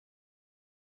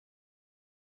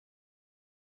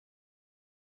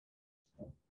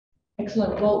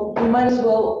Excellent. Well, we might as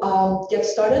well get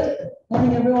started.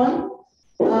 Morning, everyone.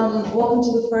 Welcome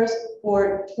to the first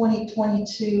for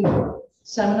 2022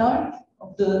 seminar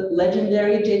of the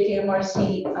legendary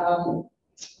JKMRC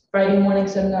Friday morning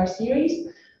seminar series.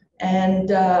 And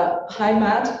hi,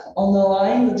 Matt, on the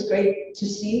line. It's great to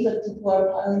see that people are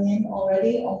piling in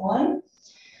already online.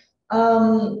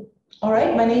 All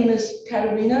right, my name is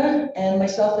Katerina, and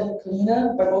myself and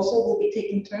Kalina Barbosa will be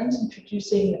taking turns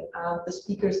introducing the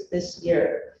speakers this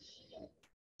year.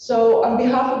 So on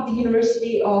behalf of the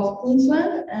University of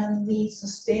Queensland and the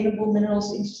Sustainable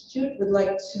Minerals Institute, we'd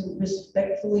like to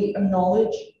respectfully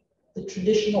acknowledge the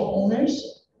traditional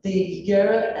owners, the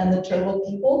Yura and the Turrbal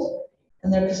peoples,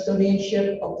 and their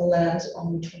custodianship of the lands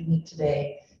on which we meet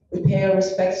today. We pay our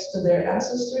respects to their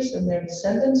ancestors and their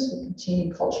descendants who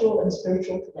continue cultural and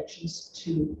spiritual connections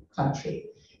to country.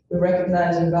 We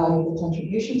recognize their valuable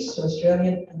contributions to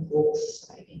Australian and global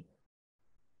society.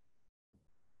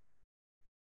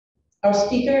 Our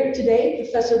speaker today,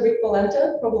 Professor Rick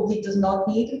Valenta, probably does not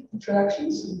need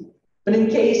introductions, but in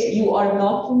case you are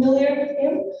not familiar with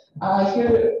him,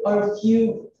 here are a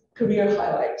few career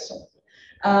highlights.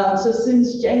 So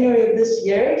since January of this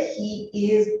year, he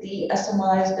is the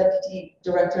SMI's Deputy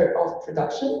Director of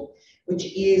Production, which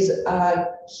is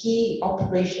a key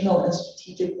operational and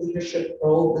strategic leadership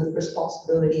role with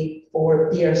responsibility for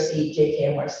BRC,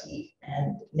 JKMRC,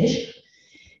 and NISH.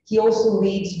 He also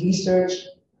leads research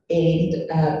aimed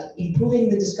at improving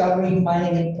the discovery,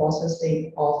 mining, and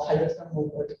processing of hydrothermal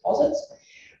ore deposits.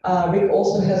 Rick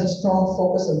also has a strong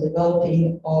focus on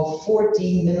developing of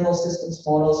 4D mineral systems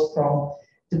models from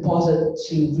deposit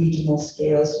to regional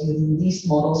scales, using these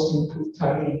models to improve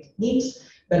targeting techniques,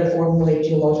 better formulate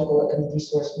geological and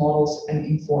resource models, and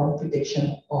inform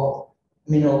prediction of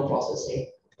mineral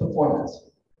processing performance.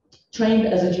 Trained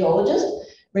as a geologist,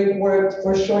 Rick worked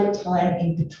for a short time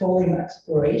in petroleum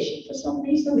exploration for some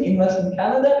reason in Western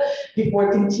Canada before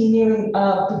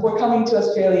coming to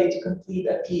Australia to complete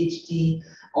a PhD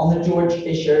on the George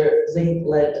Fisher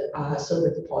zinc-lead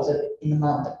silver deposit in the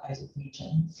Mount Isa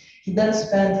region. He then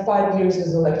spent 5 years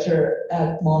as a lecturer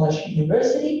at Monash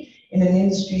University in an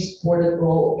industry-supported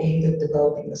role aimed at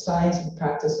developing the science and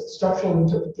practice of structural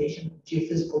interpretation of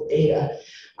geophysical data.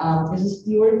 Is this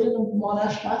the origin of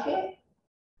Monash Mafia?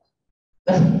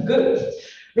 Good.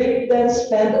 Rick then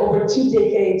spent over 2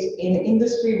 decades in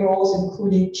industry roles,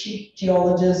 including chief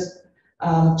geologist,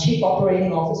 chief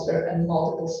operating officer, and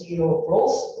multiple CEO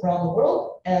roles around the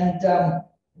world. And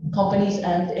companies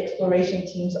and exploration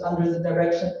teams under his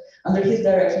direction have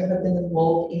been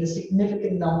involved in a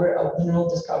significant number of mineral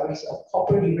discoveries of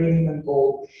copper, uranium, and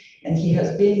gold. And he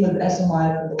has been with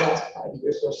SMI for the last 5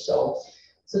 years or so.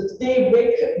 So today,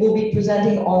 Rick will be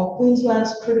presenting on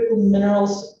Queensland's critical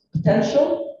minerals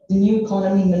potential, the new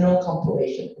economy mineral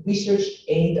compilation, research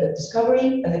aimed at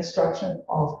discovery and extraction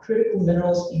of critical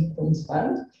minerals in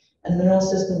Queensland, and mineral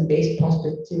system-based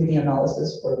prospectivity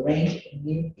analysis for a range of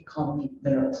new economy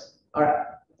minerals. All right.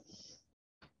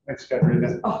 Thanks,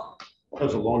 Katerina. Oh. That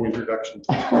was a long introduction.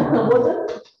 Was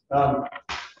it?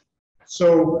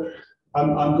 So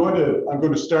I'm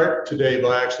going to start today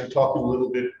by actually talking a little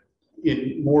bit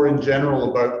more in general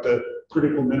about the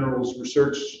critical minerals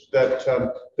research that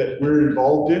we're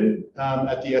involved in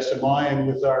at the SMI and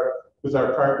with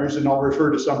our partners, and I'll refer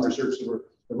to some research that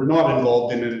we're not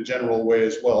involved in a general way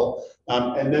as well,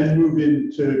 and then move in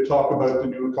to talk about the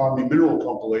new economy mineral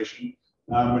compilation,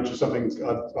 which is something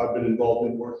I've been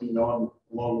involved in working on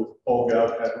along with Paul Gow,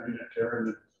 Katerina,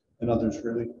 Karen, and others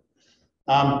really.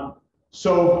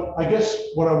 So I guess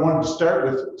what I wanted to start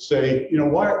with say,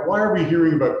 why are we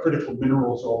hearing about critical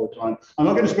minerals all the time? I'm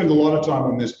not going to spend a lot of time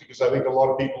on this because I think a lot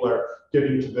of people are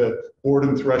getting to the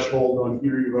boredom threshold on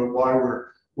hearing about why we're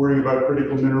worrying about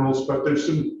critical minerals, but there's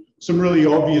some really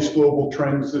obvious global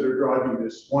trends that are driving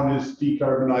this. One is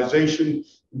decarbonization,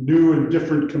 new and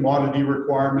different commodity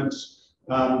requirements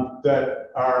that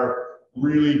are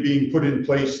really being put in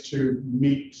place to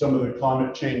meet some of the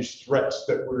climate change threats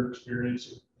that we're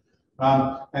experiencing.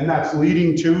 And that's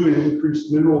leading to an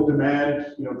increased mineral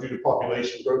demand, due to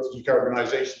population growth,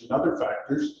 decarbonization, and other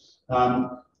factors.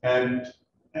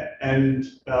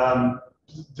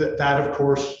 That, of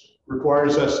course,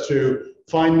 requires us to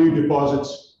find new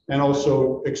deposits and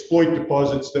also exploit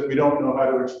deposits that we don't know how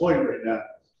to exploit right now.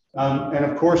 And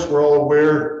of course, we're all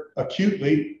aware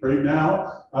acutely right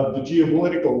now of the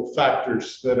geopolitical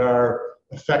factors that are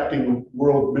affecting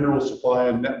world mineral supply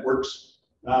and networks.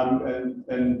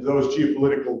 And those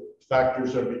geopolitical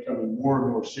factors are becoming more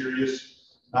and more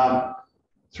serious.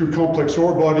 Through complex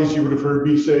ore bodies, you would have heard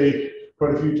me say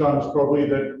quite a few times probably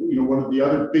that one of the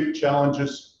other big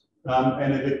challenges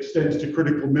and it extends to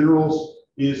critical minerals,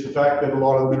 is the fact that a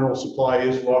lot of the mineral supply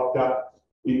is locked up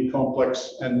in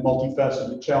complex and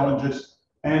multifaceted challenges.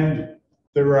 And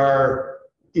there are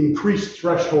increased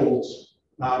thresholds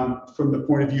from the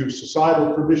point of view of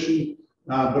societal permission,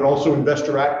 but also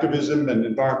investor activism and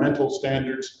environmental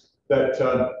standards that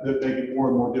make it more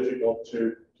and more difficult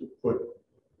to put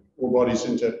ore bodies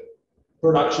into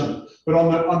production. But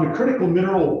on the critical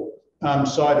mineral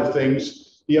side of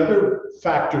things, the other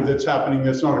factor that's happening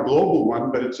that's not a global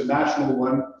one, but it's a national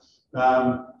one,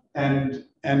 and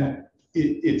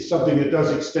it's something that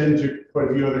does extend to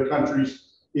quite a few other countries,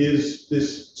 is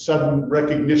this sudden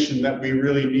recognition that we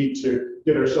really need to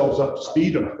get ourselves up to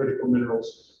speed on critical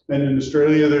minerals. And in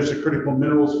Australia, there's a critical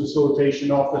minerals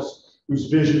facilitation office whose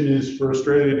vision is for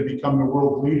Australia to become the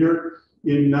world leader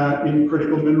in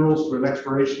critical minerals from an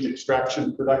exploration,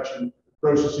 extraction, production,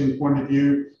 processing point of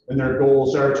view. And their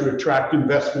goals are to attract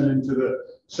investment into the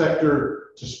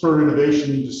sector, to spur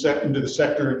innovation into the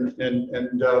sector,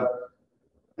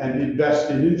 and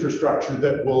invest in infrastructure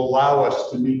that will allow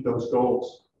us to meet those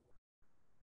goals.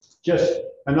 Just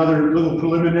another little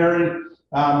preliminary.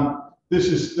 This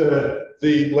is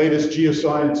the latest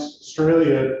Geoscience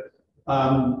Australia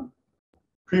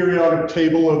periodic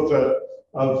table of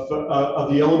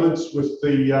the elements, with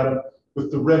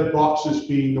the red boxes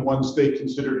being the ones they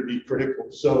consider to be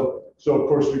critical. So of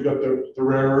course we've got the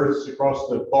rare earths across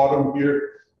the bottom here,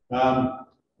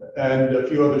 and a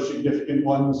few other significant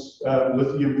ones.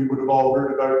 Lithium we would have all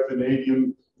heard about,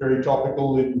 vanadium, very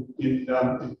topical in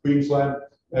Queensland,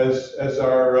 as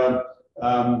our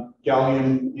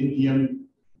gallium, indium,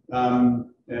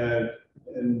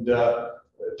 and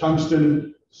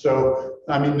tungsten. So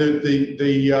I mean,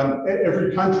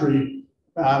 every country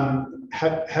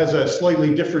has a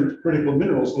slightly different critical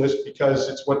minerals list because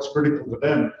it's what's critical to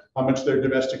them, how much their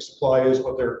domestic supply is,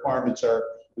 what their requirements are,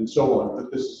 and so on.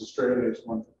 But this is Australia's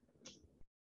one.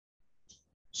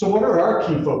 So what are our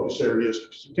key focus areas?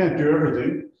 Because you can't do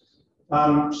everything.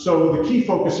 So the key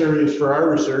focus areas for our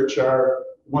research are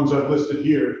ones I've listed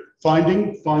here: find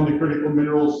the critical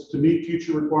minerals to meet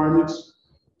future requirements,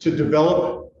 to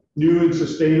develop new and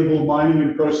sustainable mining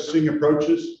and processing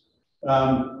approaches,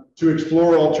 to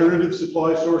explore alternative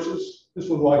supply sources. This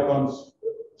little icon's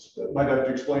might have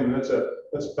to explain. That's a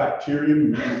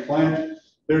bacterium in a plant.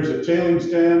 There's a tailings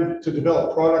dam to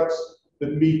develop products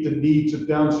that meet the needs of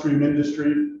downstream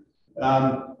industry,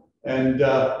 and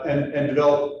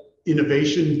develop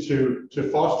innovation to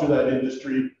foster that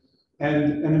industry.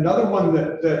 And another one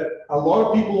that a lot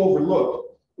of people overlook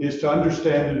is to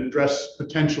understand and address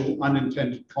potential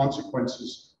unintended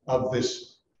consequences of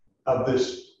this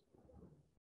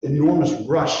enormous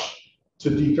rush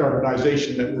to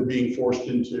decarbonization that we're being forced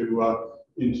into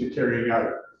carrying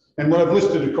out. And what I've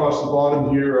listed across the bottom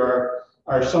here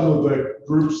are some of the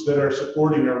groups that are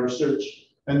supporting our research.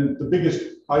 And the biggest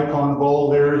icon of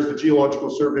all there is the Geological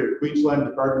Survey of Queensland,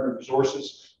 Department of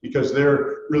Resources, because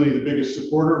they're really the biggest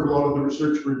supporter of a lot of the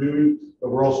research we're doing. But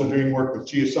we're also doing work with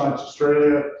Geoscience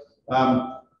Australia.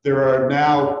 There are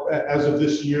now, as of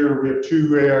this year, we have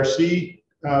 2 ARC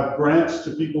grants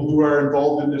to people who are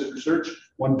involved in this research,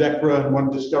 one DECRA and one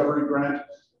Discovery grant,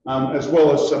 as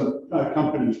well as some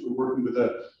companies. We're working with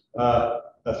a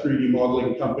 3D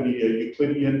modeling company, a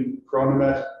Euclidean,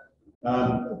 Chronomet,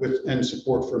 and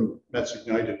support from Mets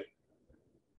Ignited.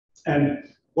 And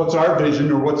what's our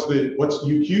vision, or what's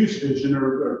UQ's vision,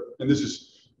 and this is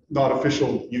not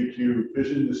official UQ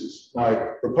vision, this is my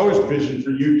proposed vision for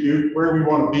UQ, where we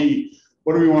want to be,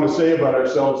 what do we want to say about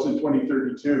ourselves in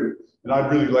 2032? And I'd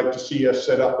really like to see us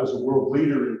set up as a world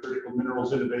leader in critical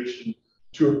minerals innovation,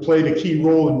 to have played a key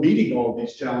role in meeting all of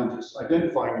these challenges,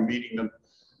 identifying and meeting them,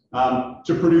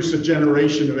 to produce a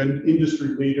generation of industry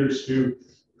leaders who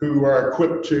are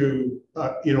equipped to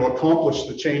accomplish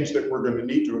the change that we're going to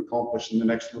need to accomplish in the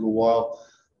next little while,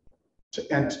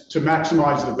 and to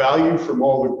maximize the value from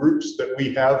all the groups that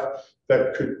we have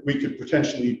that we could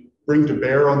potentially bring to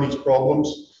bear on these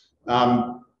problems,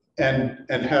 and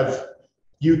have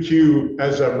UQ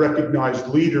as a recognized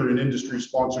leader in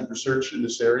industry-sponsored research in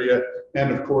this area,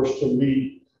 and of course to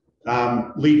lead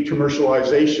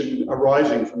commercialization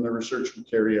arising from the research we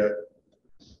carry out.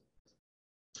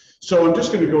 So I'm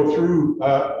just going to go through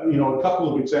a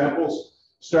couple of examples,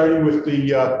 starting with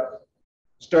the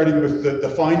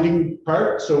finding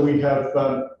part. So we have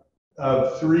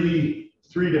three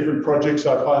different projects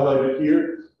I've highlighted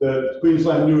here. The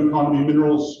Queensland New Economy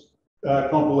Minerals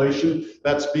compilation,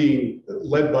 that's being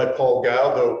led by Paul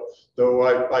Gow, though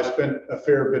I spent a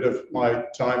fair bit of my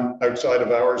time outside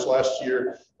of hours last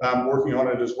year working on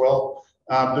it as well.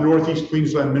 The Northeast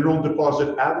Queensland Mineral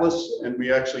Deposit Atlas, and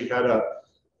we actually had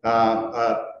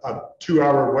a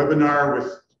 2-hour webinar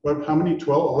with how many,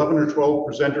 11 or 12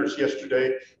 presenters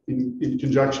yesterday in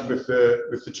conjunction with the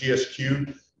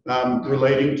GSQ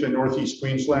relating to Northeast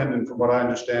Queensland, and from what I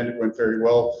understand, it went very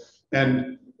well.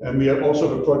 And we have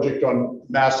also a project on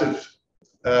massive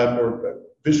or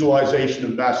visualization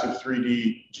of massive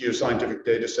 3D geoscientific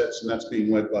data sets, and that's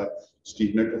being led by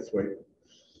Steve Micklethwaite.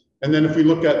 And then if we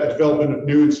look at the development of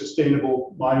new and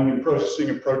sustainable mining and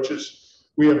processing approaches,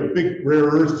 we have a big rare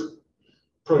earth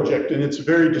project, and it's a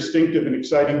very distinctive and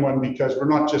exciting one because we're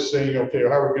not just saying, okay,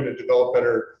 how are we going to develop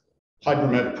better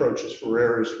hydromet approaches for rare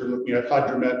earths. We're looking at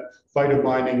hydromet,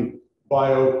 phytomining,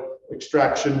 bio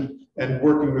extraction, and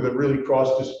working with a really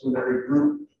cross-disciplinary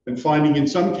group, and finding in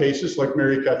some cases, like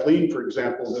Mary Kathleen, for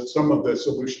example, that some of the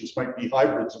solutions might be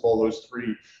hybrids of all those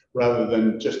three, rather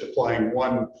than just applying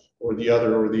one or the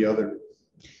other or the other.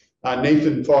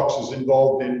 Nathan Fox is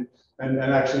involved in and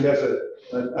actually has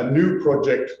a new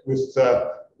project with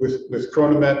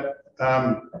Chronomet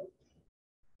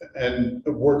and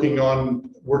working on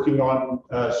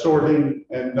sorting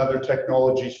and other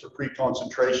technologies for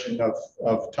pre-concentration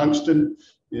of tungsten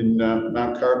in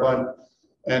Mount Carbine,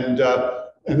 and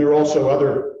there are also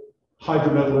other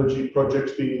hydrometallurgy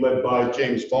projects being led by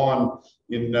James Vaughan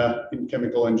in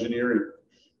chemical engineering.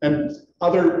 And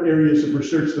other areas of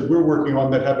research that we're working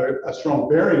on that have a strong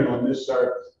bearing on this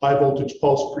are high voltage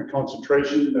pulse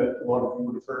pre-concentration that a lot of you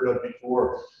would have heard of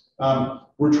before.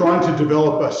 We're trying to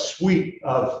develop a suite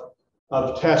of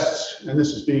tests, and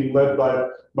this is being led by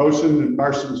Mosen, and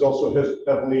Marson is also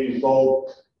heavily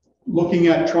involved, looking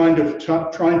at trying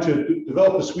to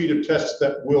develop a suite of tests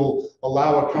that will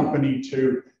allow a company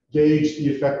to gauge the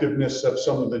effectiveness of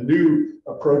some of the new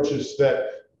approaches that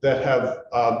have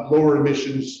lower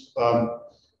emissions,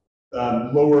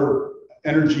 lower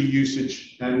energy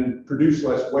usage, and produce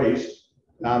less waste,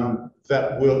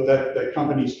 that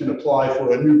companies can apply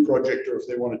for a new project, or if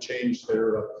they want to change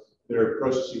their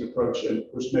processing approach. And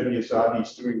of course, Mehdi Azadi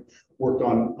is doing work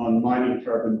on mining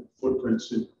carbon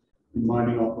footprints in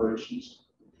mining operations.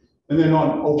 And then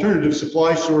on alternative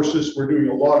supply sources, we're doing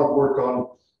a lot of work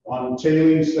on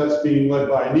tailings. That's being led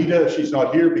by Anita. She's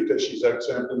not here because she's out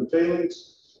sampling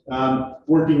tailings.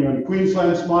 Working on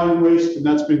Queensland's mine waste, and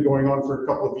that's been going on for a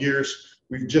couple of years.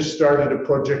 We've just started a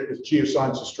project with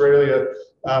Geoscience Australia,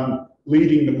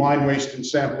 leading the mine waste and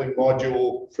sampling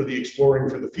module for the Exploring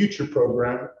for the Future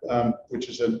program, which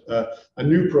is a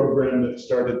new program that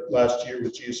started last year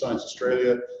with Geoscience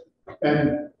Australia,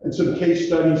 and some case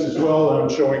studies as well. I'm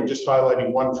showing, just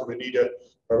highlighting one from Anita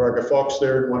Barbarga Fox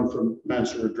there, and one from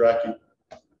Mansour Draki.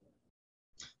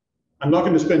 I'm not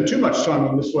going to spend too much time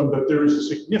on this one, but there is a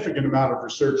significant amount of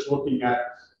research looking at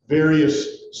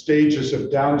various stages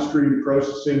of downstream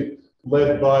processing,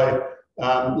 led by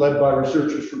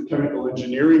researchers from chemical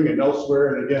engineering and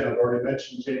elsewhere. And again, I've already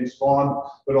mentioned James Vaughan,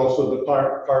 but also the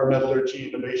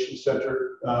Pyrometallurgy Innovation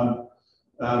Center,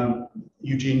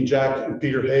 Eugene Jack and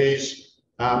Peter Hayes,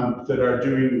 that are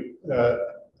doing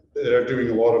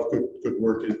a lot of good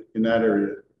work in that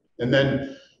area. And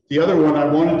then the other one I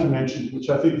wanted to mention, which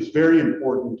I think is very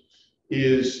important,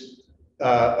 is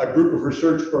a group of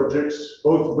research projects,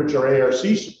 both of which are ARC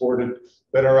supported,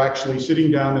 that are actually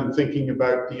sitting down and thinking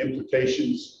about the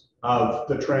implications of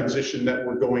the transition that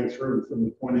we're going through from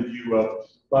the point of view of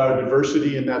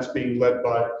biodiversity, and that's being led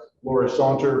by Laura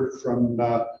Saunter from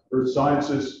Earth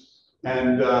Sciences,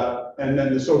 and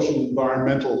then the social and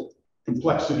environmental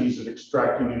complexities of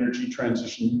extracting energy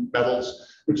transition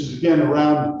metals, which is again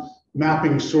around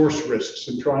mapping source risks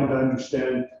and trying to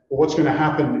understand, well, what's going to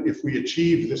happen if we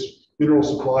achieve this mineral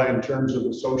supply in terms of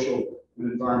the social and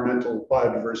environmental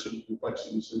biodiversity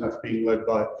complexities, and that's being led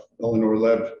by Eleanor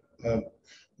Lev,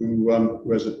 who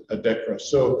has a DECRA.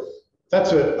 So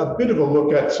that's a bit of a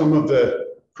look at some of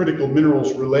the critical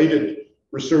minerals related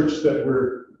research that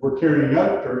we're carrying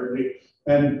out currently,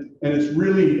 and it's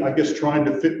really, I guess, trying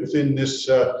to fit within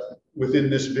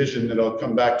this vision that I'll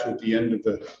come back to at the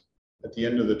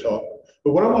end of the talk.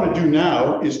 But what I want to do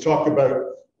now is talk about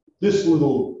this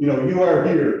little, you are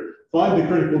here, find the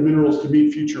critical minerals to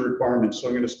meet future requirements. So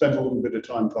I'm going to spend a little bit of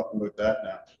time talking about that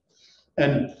now.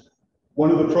 And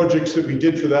one of the projects that we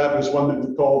did for that was one that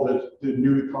we called the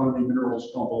New Economy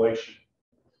Minerals Compilation.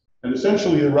 And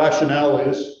essentially the rationale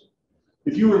is,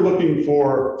 if you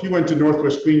went to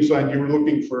Northwest Queensland, you were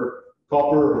looking for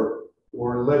copper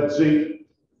or lead zinc,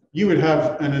 you would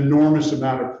have an enormous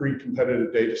amount of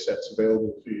pre-competitive data sets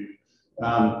available to you.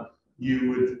 You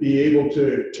would be able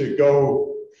to go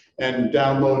and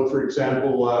download, for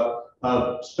example,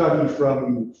 a study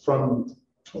from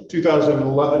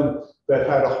 2011 that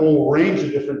had a whole range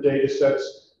of different data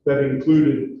sets that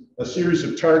included a series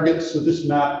of targets. So this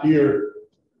map here,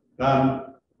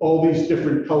 all these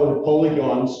different colored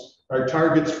polygons are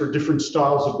targets for different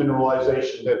styles of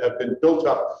mineralization that have been built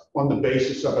up on the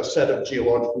basis of a set of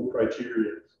geological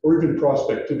criteria, or even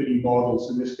prospectivity models,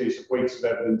 in this case, weights of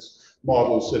evidence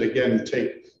models that again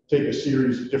take a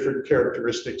series of different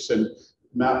characteristics and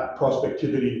map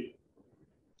prospectivity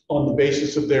on the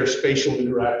basis of their spatial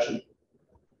interaction.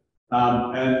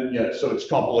 And yeah, so it's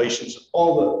compilations of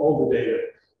all the data,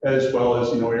 as well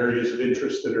as areas of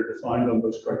interest that are defined on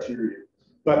those criteria.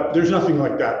 But there's nothing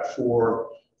like that for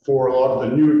a lot of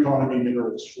the new economy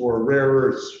minerals, for rare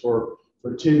earths, for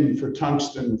tin, for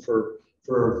tungsten, for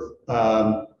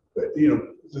the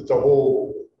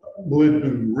whole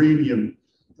molybdenum, rhenium,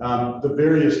 the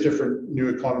various different new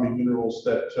economy minerals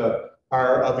that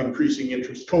are of increasing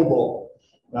interest. Cobalt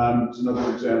is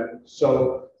another example.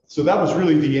 So that was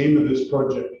really the aim of this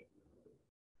project.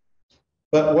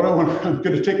 But I'm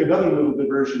going to take another little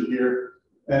diversion here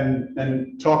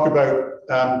and talk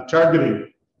about targeting.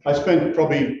 I spent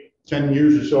probably 10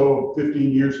 years or so,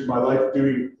 15 years of my life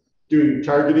doing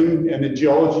targeting, and in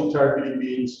geology, targeting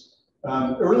means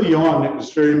early on it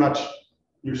was very much,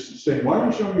 you're saying, why are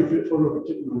you showing me a photo of a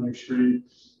kitten on your screen?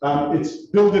 It's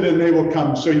build it and they will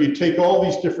come. So you take all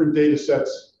these different data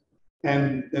sets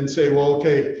and say, well,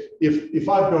 okay, if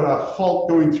I've got a fault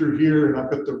going through here and I've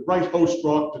got the right host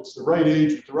rock that's the right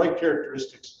age with the right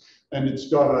characteristics, and it's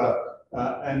got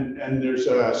and there's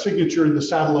a signature in the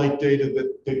satellite data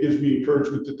that gives me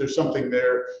encouragement that there's something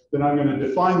there, then I'm going to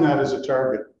define that as a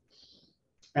target.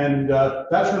 And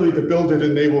that's really the build it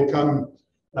and they will come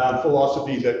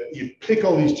philosophy, that you pick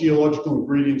all these geological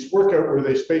ingredients, work out where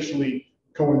they spatially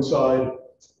coincide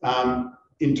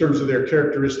in terms of their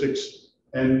characteristics,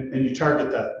 and you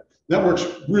target that. That works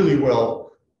really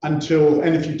well and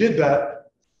if you did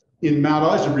that in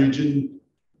Mount Isa region,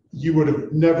 you would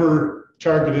have never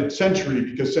targeted Century,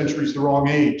 because Century is the wrong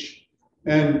age.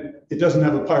 And it doesn't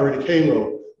have a pyritic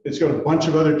halo. It's got a bunch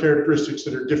of other characteristics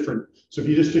that are different. So if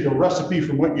you just take a recipe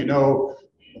from what you know,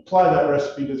 apply that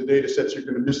recipe to the data sets, you're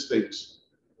going to miss things.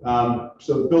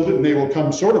 So build it and they will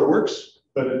come sort of works,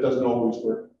 but it doesn't always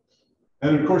work.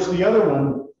 And of course, the other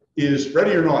one is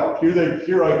ready or not.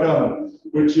 Here I come,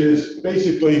 which is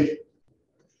basically,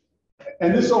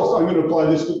 and this also, I'm going to apply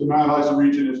this to the Mount Isa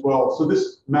region as well. So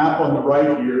this map on the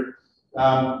right here,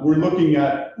 we're looking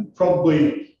at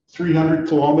probably 300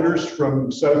 kilometers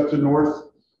from south to north.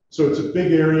 So it's a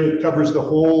big area. It covers the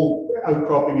whole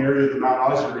outcropping area of the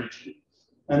Mount Isa region.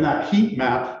 And that heat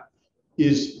map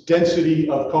is density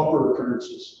of copper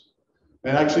occurrences.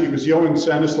 And actually, it was Johan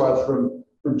Stanislav from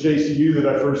JCU that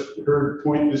I first heard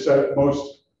point this out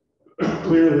most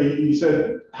clearly. He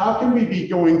said, how can we be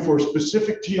going for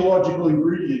specific geological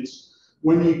ingredients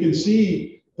when you can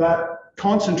see that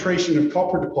concentration of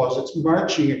copper deposits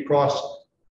marching across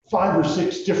 5 or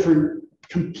 6 different,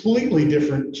 completely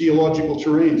different geological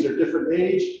terrains? They're different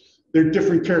age, they're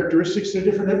different characteristics, they're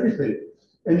different everything.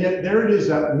 And yet there it is,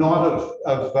 that knot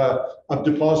of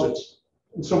deposits.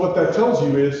 And so what that tells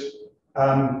you is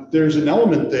there's an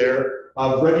element there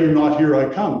of ready or not, here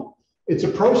I come. It's a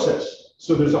process.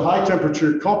 So there's a high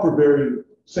temperature copper bearing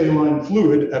saline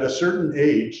fluid at a certain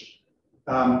age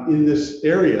in this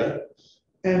area.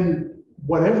 And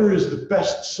whatever is the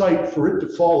best site for it to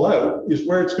fall out is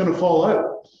where it's going to fall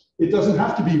out. It doesn't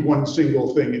have to be one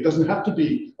single thing. It doesn't have to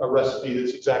be a recipe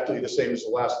that's exactly the same as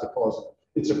the last deposit.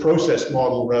 It's a process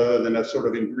model rather than a sort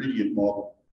of ingredient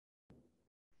model.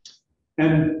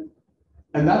 And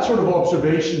that sort of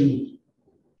observation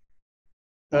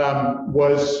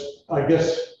was, I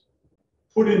guess,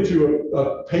 put into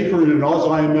a paper in an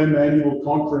AusIMM annual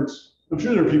conference. I'm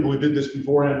sure there are people who did this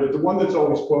beforehand, but the one that's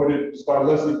always quoted is by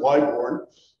Leslie Glyborn,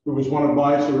 who was one of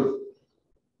my sort of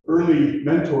early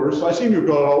mentors. I seem to have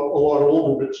got a lot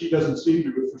older, but she doesn't seem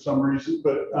to for some reason.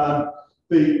 But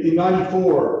in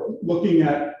 '94, looking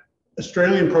at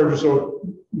Australian Proterozoic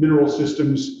mineral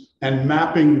systems and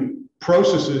mapping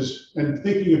processes and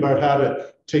thinking about how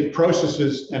to take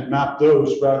processes and map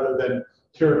those rather than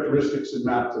characteristics and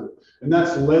map them. And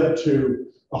that's led to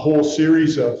a whole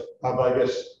series of I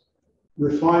guess,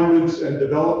 refinements and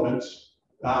developments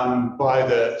by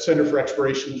the Center for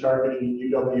Exploration and Targeting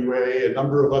in UWA, a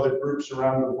number of other groups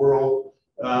around the world.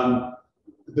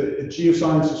 The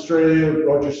Geoscience Australia,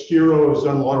 Roger Skiro has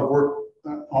done a lot of work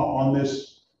on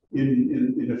this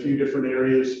in a few different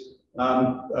areas.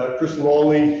 Chris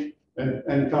Lawley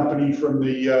and company from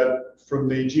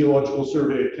the Geological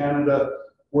Survey of Canada,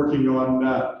 working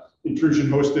on intrusion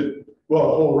hosted, well,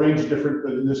 a whole range of different,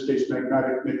 but in this case,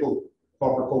 magmatic nickel,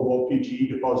 copper, cobalt, PGE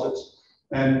deposits.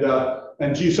 And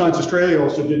Geoscience Australia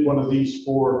also did one of these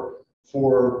for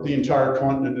for the entire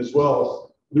continent as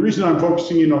well. The reason I'm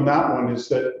focusing in on that one is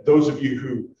that those of you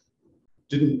who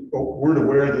weren't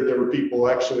aware that there were people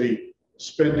actually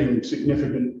spending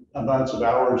significant amounts of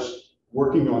hours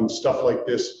working on stuff like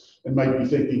this and might be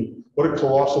thinking, what a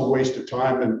colossal waste of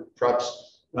time, and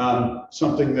perhaps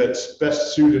something that's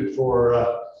best suited for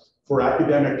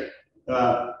academic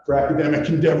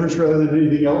endeavors rather than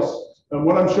anything else. And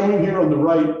what I'm showing here on the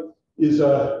right is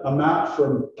a map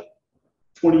from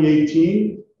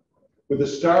 2018 with a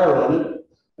star on it,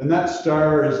 and that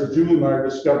star is the Julimar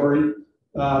discovery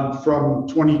from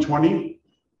 2020,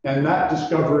 and that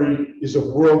discovery is a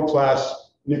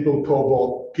world-class nickel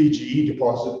cobalt PGE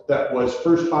deposit that was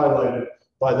first highlighted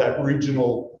by that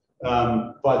regional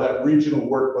work by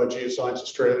Geoscience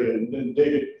Australia and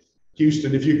David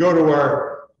Houston. If you go to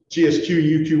our GSQ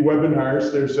UQ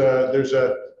webinars, there's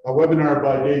a webinar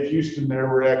by Dave Houston there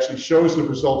where he actually shows the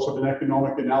results of an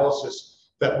economic analysis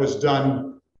that was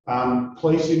done,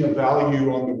 placing a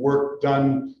value on the work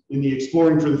done in the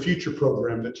Exploring for the Future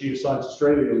program that Geoscience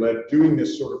Australia led, doing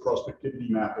this sort of prospectivity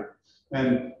mapping.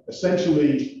 And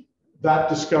essentially, that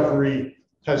discovery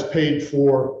has paid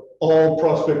for all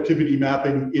prospectivity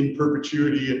mapping in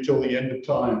perpetuity until the end of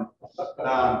time,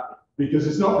 because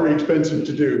it's not very expensive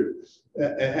to do.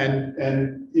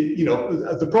 And you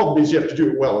know, the problem is you have to do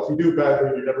it well. If you do it badly,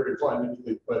 you're never going to find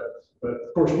anything. But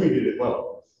of course, we did it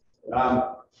well.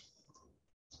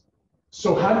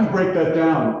 So how do you break that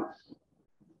down?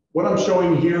 What I'm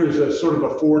showing here is a sort of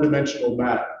a four-dimensional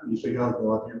map. You think, oh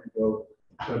God, here we go,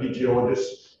 study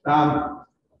geologists.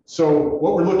 So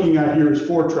what we're looking at here is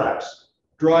four tracks.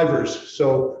 Drivers.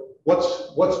 So what's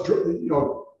you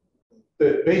know,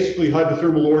 basically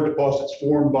hydrothermal ore deposits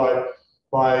formed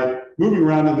by moving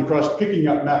around in the crust, picking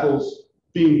up metals,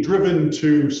 being driven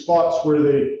to spots where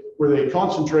they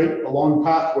concentrate along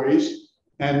pathways,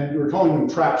 and we're calling them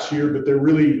traps here, but they're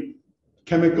really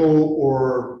chemical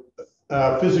or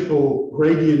physical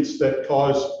gradients that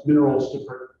cause minerals to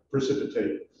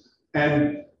precipitate.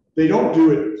 And they don't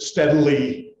do it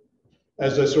steadily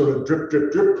as a sort of drip,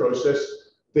 drip, drip process.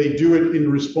 They do it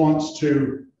in response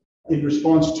to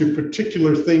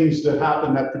particular things that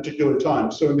happen at particular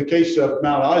times. So in the case of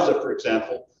Mount Isa, for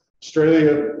example,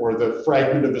 Australia, or the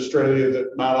fragment of Australia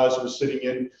that Mount Isa was sitting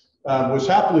in, was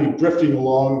happily drifting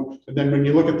along. And then when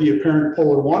you look at the apparent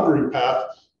polar wandering path,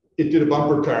 it did a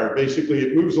bumper car. Basically,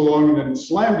 it moves along and then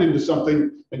slammed into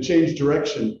something and changed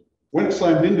direction. When it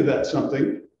slammed into that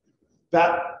something,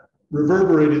 that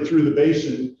reverberated through the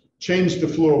basin, changed the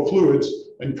flow of fluids,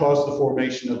 and caused the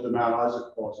formation of the Mount Isa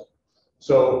deposit.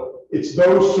 So it's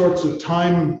those sorts of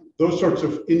time, those sorts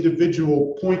of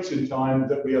individual points in time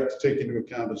that we have to take into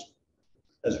account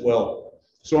as well.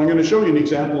 So I'm going to show you an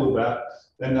example of that,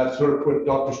 and I've sort of put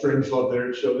Dr. Strangelove there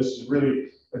to show this is really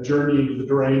a journey into the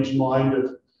deranged mind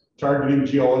of targeting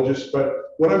geologists.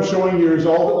 But what I'm showing here is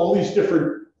all these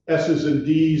different S's and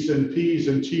D's and P's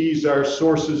and T's are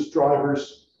sources,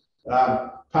 drivers,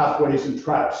 pathways, and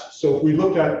traps. So if we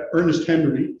look at Ernest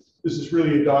Henry, this is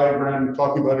really a diagram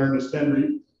talking about Ernest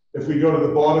Henry. If we go to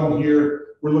the bottom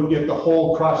here, we're looking at the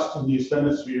whole crust in the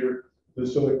asthenosphere.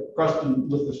 So the crust and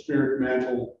lithospheric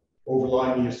mantle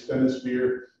overlying the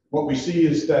asthenosphere. What we see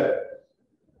is that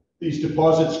these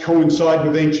deposits coincide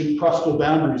with ancient crustal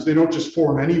boundaries. They don't just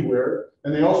form anywhere,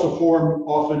 and they also form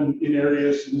often in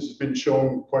areas, and this has been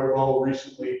shown quite well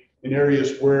recently, in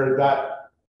areas where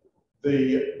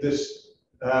this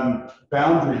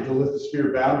boundary, the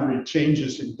lithosphere boundary,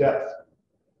 changes in depth.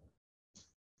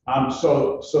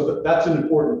 So that's an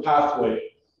important pathway.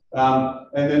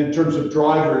 And then in terms of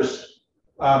drivers,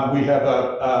 we have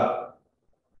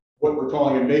what we're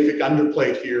calling a mafic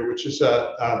underplate here, which is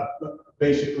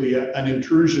basically an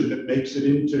intrusion that makes it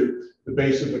into the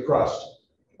base of the crust.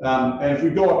 And if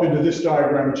we go up into this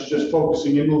diagram, which is just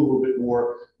focusing in a little bit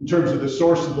more, in terms of the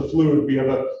source of the fluid, we have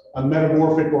a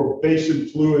metamorphic or basin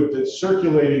fluid that's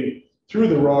circulating through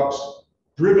the rocks,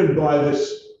 driven by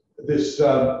this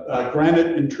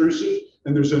granite intrusive,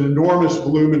 and there's an enormous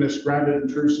voluminous granite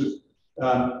intrusive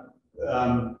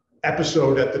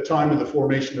episode at the time of the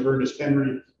formation of Ernest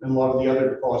Henry and a lot of the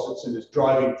other deposits, and it's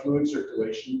driving fluid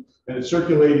circulation, and it's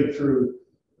circulating through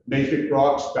mafic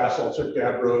rocks, basaltic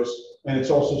gabbros, and it's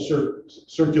also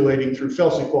circulating through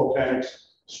felsic volcanics,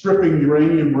 stripping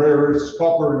uranium, rare earths,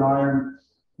 copper, and iron,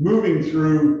 moving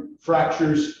through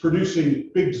fractures,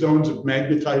 producing big zones of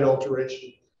magnetite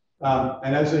alteration.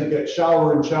 And as they get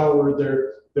shallower and shallower,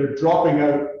 they're dropping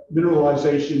out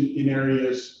mineralization in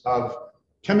areas of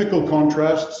chemical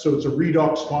contrast. So it's a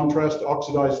redox contrast,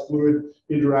 oxidized fluid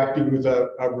interacting with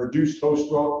a reduced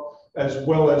host rock, as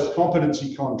well as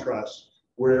competency contrast,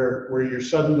 where you're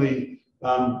suddenly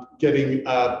getting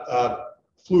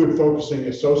fluid focusing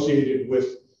associated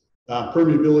with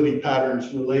permeability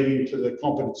patterns relating to the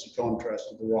competency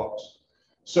contrast of the rocks.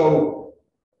 So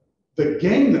the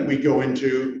game that we go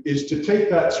into is to take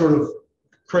that sort of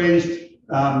crazed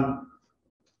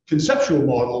conceptual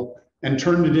model and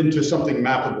turn it into something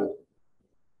mappable.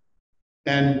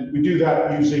 And we do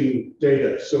that using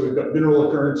data. So we've got mineral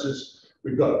occurrences,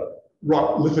 we've got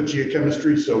rock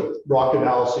lithogeochemistry, so rock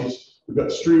analyses, we've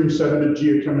got stream sediment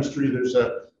geochemistry.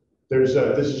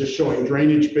 This is just showing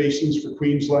drainage basins for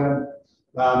Queensland.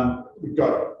 We've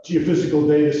got geophysical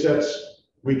data sets.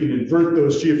 We can invert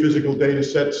those geophysical data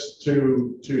sets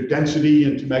to density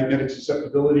and to magnetic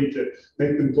susceptibility to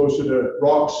make them closer to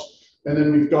rocks. And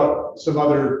then we've got some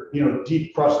other,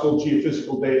 deep crustal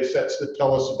geophysical data sets that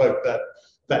tell us about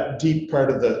that deep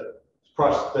part of the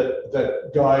crust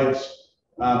that guides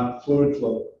fluid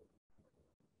flow.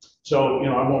 So,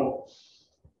 I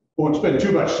won't spend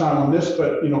too much time on this,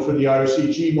 but for the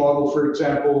IOCG model, for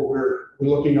example, we're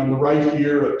looking on the right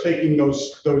here at taking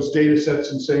those data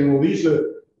sets and saying, well, these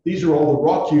are all the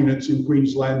rock units in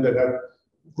Queensland that have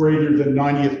greater than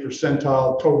 90th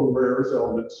percentile total rare earth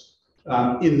elements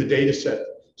in the data set.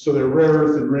 So they're rare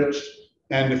earth enriched.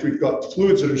 And if we've got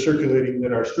fluids that are circulating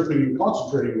that are stripping and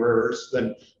concentrating rare earths,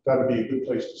 then that would be a good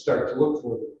place to start to look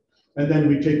for them. And then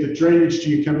we take the drainage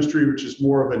geochemistry, which is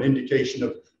more of an indication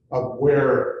of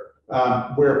where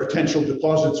potential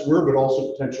deposits were, but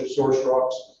also potential source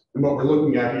rocks. And what we're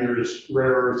looking at here is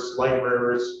rare earths, light rare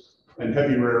earths, and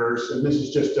heavy rare earths. And this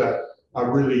is just a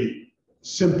really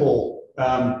simple,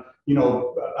 the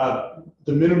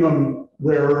minimum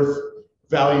rare earth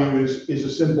value is a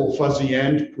simple fuzzy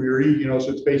end query, so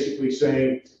it's basically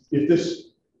saying if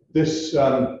this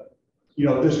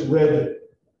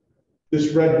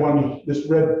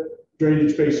red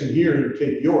drainage basin here in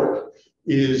Cape York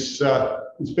is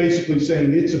basically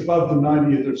saying it's above the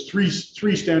 90th. There's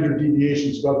three standard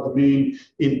deviations above the mean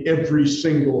in every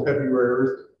single heavy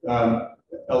rare earth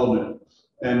element.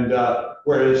 And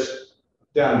whereas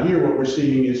down here, what we're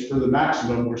seeing is for the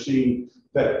maximum, we're seeing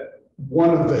that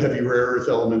one of the heavy rare earth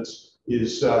elements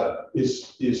is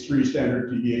 3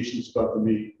 standard deviations above the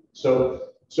mean. So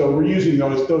we're using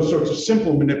those sorts of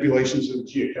simple manipulations of the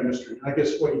geochemistry. I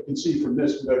guess what you can see from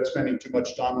this, without spending too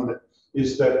much time on it,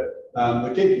 is that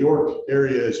the Cape York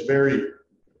area is very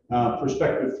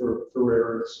prospective for rare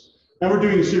earths. And we're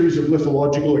doing a series of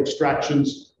lithological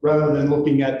extractions rather than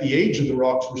looking at the age of the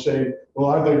rocks. We're saying, well,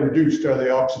 are they reduced? Are they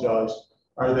oxidized?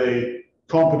 Are they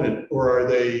competent, or are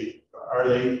they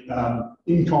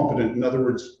incompetent? In other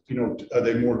words, are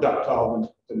they more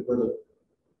ductile than brittle?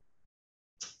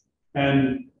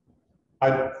 And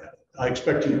I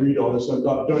expect you to read all this. I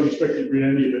don't expect you to read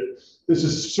any of it. This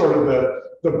is sort of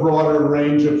the broader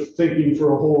range of thinking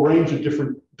for a whole range of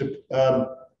different,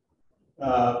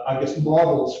 I guess,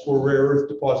 models for rare earth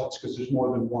deposits, because there's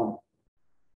more than one.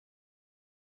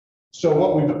 So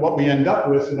what we end up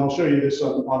with, and I'll show you this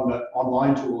on the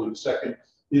online tool in a second,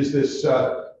 is this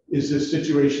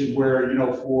situation where,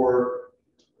 for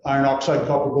iron oxide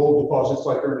copper gold deposits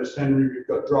like Ernest Henry, we've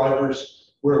got drivers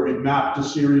where we've mapped a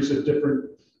series of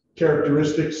different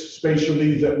characteristics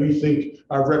spatially that we think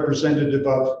are representative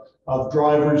of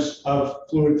drivers of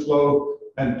fluid flow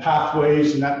and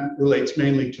pathways, and that relates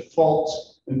mainly to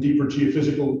faults and deeper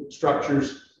geophysical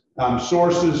structures,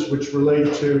 sources which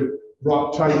relate to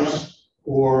rock types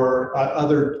or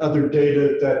other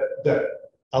data that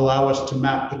allow us to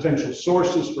map potential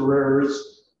sources for rare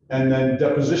earths, and then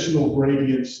depositional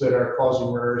gradients that are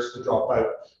causing rare earths to drop out.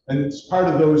 And part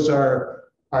of those are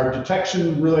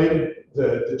detection related,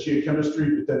 the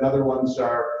geochemistry, but then other ones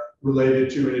are related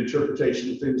to an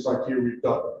interpretation of things like here we've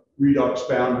got redox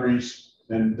boundaries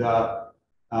and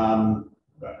I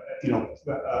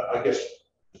guess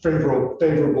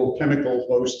favorable chemical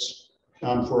hosts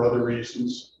for other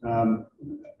reasons, and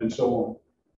so on.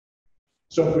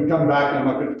 So if we come back, and I'm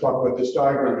not going to talk about this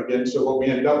diagram again, so what we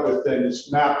end up with then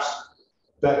is maps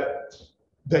that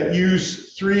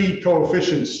use 3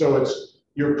 coefficients. So it's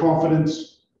your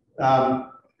confidence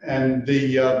and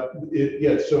the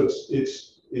so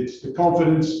it's the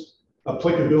confidence,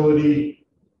 applicability,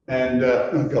 and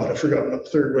oh god, I've forgotten what the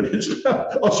third one is.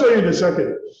 I'll show you in a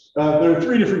second. There are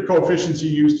 3 different coefficients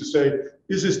you use to say,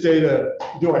 is this data,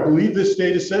 do I believe this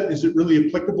data set? Is it really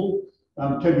applicable?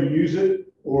 Can we use it?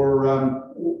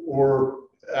 Or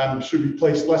should we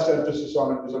place less emphasis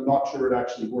on it because I'm not sure it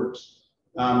actually works?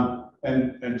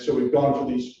 And so we've gone for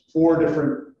these 4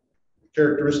 different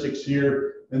characteristics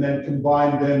here, and then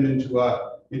combined them into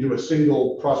a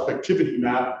single prospectivity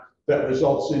map that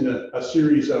results in a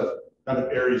series of kind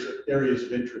of areas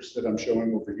of interest that I'm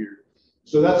showing over here.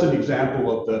 So that's an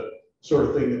example of the sort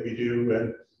of thing that we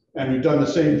do. And we've done the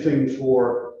same thing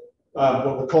for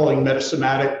what we're calling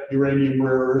metasomatic uranium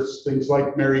rare earths, things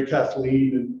like Mary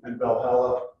Kathleen and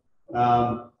Valhalla.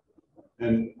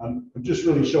 And I'm just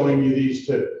really showing you these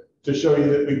to show you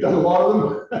that we've done a lot of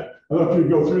them. I don't know if you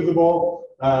go through them all.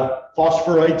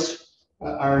 Phosphorites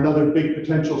are another big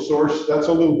potential source. That's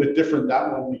a little bit different,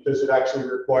 that one, because it actually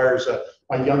requires a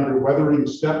younger weathering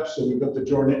step. So we've got the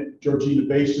Georgina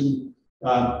Basin,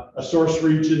 a source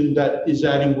region that is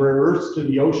adding rare earths to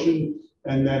the ocean,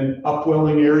 and then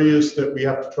upwelling areas that we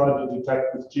have to try to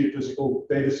detect with geophysical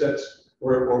data sets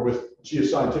or with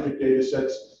geoscientific data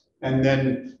sets, and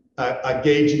then a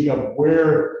gauging of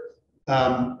where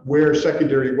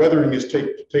secondary weathering is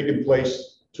taken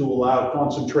place to allow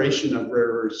concentration of rare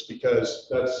earths, because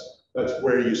that's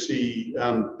where you see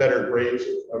better grades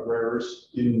of rare earths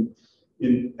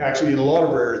actually in a lot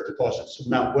of rare earth deposits.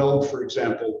 Mount Weld, for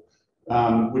example,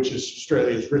 which is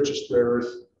Australia's richest rare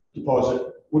earth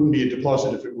deposit, wouldn't be a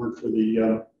deposit if it weren't for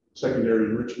the secondary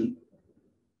enrichment.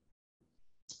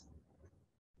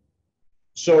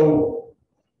 So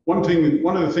one of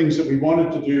the things that we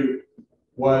wanted to do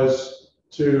was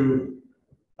to,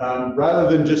 rather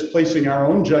than just placing our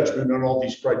own judgment on all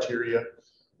these criteria,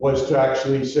 was to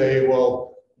actually say,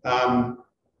 well,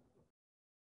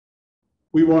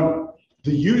 we want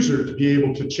the user to be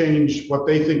able to change what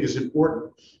they think is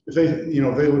important. If they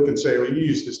look and say, well, you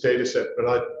use this data set, but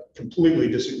I completely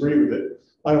disagree with it.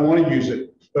 I don't want to use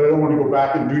it, but I don't want to go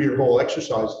back and do your whole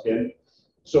exercise again.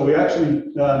 So we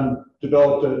actually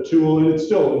developed a tool, and it's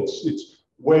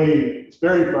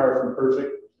very far from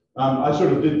perfect. I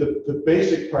sort of did the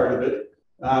basic part of it,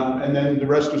 and then the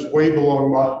rest was way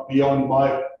beyond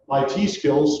my IT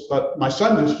skills. But my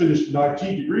son just finished an IT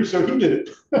degree, so he did it.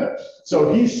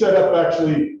 So he set up,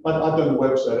 actually, I've done the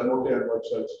website, I'm okay on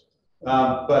websites,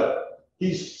 but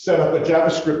he's set up a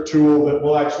JavaScript tool that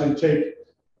will actually take,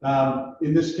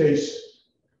 in this case,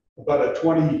 about a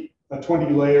 20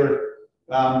 layer,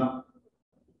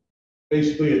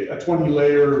 basically a 20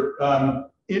 layer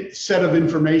set of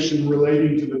information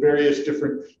relating to the various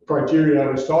different criteria I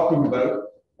was talking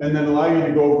about, and then allow you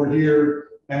to go over here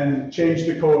and change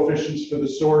the coefficients for the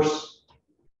source,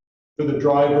 for the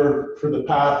driver, for the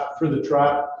path, for the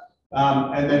trap.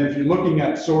 And then if you're looking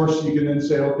at source, you can then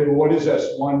say, okay, well, what is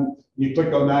S1? And you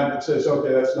click on that, and it says,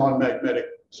 okay, that's non-magnetic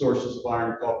sources of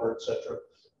iron, copper, etc.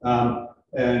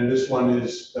 And this one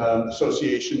is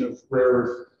association of rare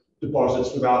earth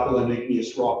deposits with alkaline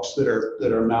igneous rocks that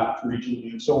are mapped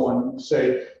regionally, and so on.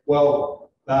 Say, well,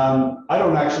 I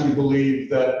don't actually believe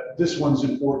that this one's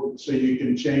important, so you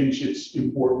can change its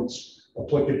importance,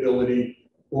 applicability,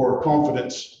 or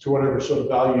confidence to whatever sort of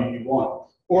value you want.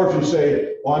 Or if you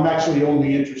say, well, I'm actually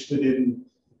only interested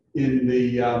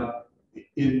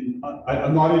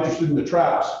I'm not interested in the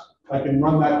traps, I can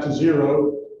run that to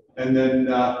 0, and then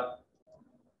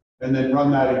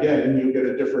run that again, and you'll get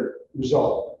a different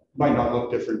result. Might not look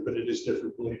different, but it is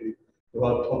different, believe me.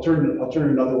 Well, I'll turn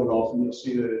another one off, and you'll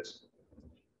see that it's.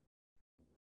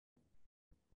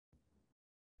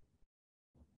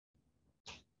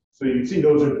 So you can see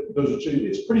those are changed.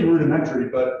 It's pretty rudimentary,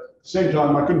 but at the same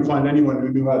time, I couldn't find anyone who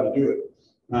knew how to do it.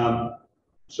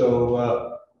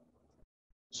 So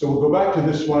we'll go back to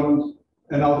this one,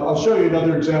 and I'll show you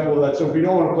another example of that. So if we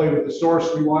don't want to play with the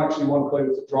source, we actually want to play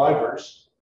with the drivers.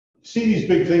 See these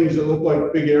big things that look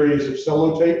like big areas of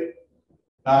sellotape?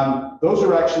 Those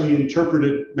are actually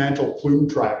interpreted mantle plume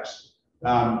tracks,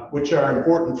 which are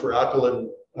important for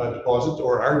alkaline deposits,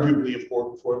 or arguably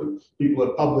important for them. People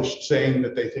have published saying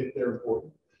that they think they're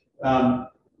important.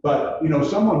 But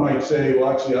someone might say,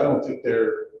 well, actually, I don't think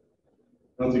they're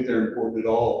important at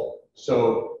all.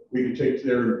 So we can take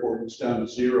their importance down to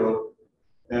 0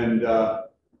 and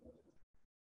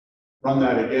run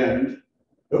that again.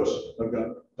 Oops, I've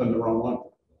done the wrong one.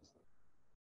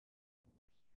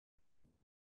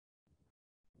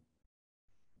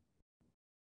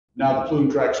 Now the plume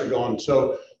tracks are gone.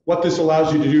 So what this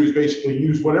allows you to do is basically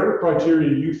use whatever criteria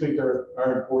you think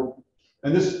are important.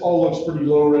 And this all looks pretty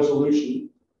low resolution.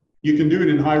 You can do it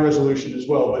in high resolution as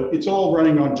well, but it's all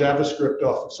running on JavaScript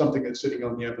off of something that's sitting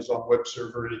on the Amazon web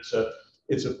server. It's a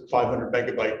 500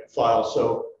 megabyte file.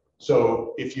 So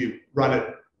if you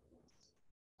run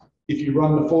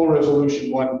the full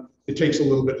resolution one, it takes a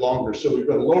little bit longer. So we've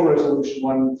got a low resolution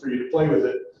one for you to play with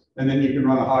it, and then you can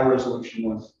run a high resolution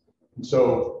one. And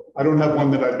so I don't have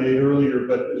one that I made earlier,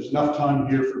 but there's enough time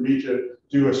here for me to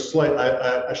do a short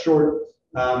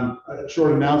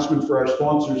announcement for our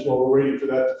sponsors while we're waiting for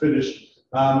that to finish.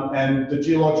 And the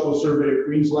Geological Survey of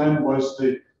Queensland was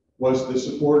the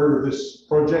supporter of this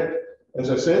project. as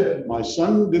I said, my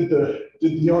son did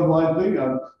the online thing.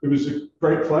 It was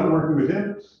great fun working with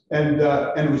him, and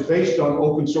it was based on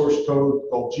open source code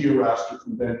called GeoRaster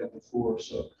from Valenta before.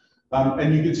 So,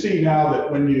 and you can see now that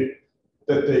when you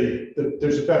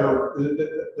there's a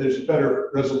better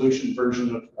resolution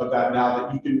version of that now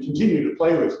that you can continue to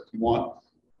play with if you want.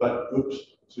 But oops,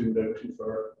 zoomed out too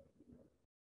far.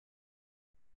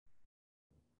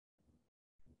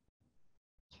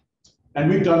 And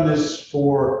we've done this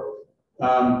for,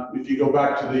 if you go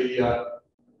back to the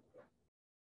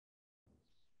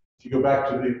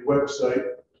website,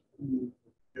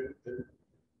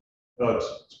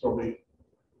 it's probably,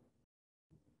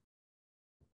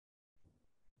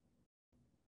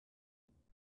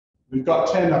 we've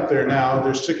got 10 up there now.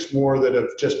 There's 6 more that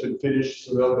have just been finished,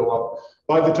 so they'll go up.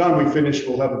 By the time we finish,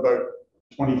 we'll have about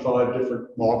 25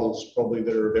 different models probably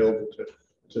that are available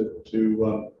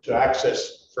to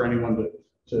access for anyone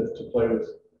to play with.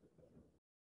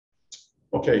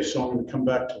 Okay, so I'm going to come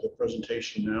back to the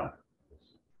presentation now.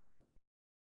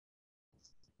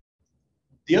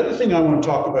 The other thing I want to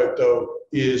talk about, though,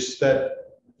 is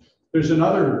that there's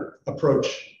another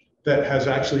approach that has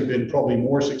actually been probably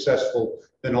more successful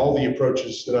than all the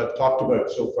approaches that I've talked about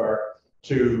so far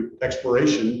to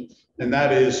exploration, and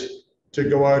that is to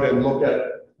go out and look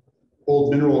at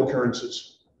old mineral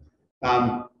occurrences.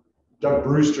 Doug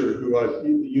Brewster, who I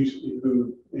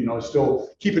still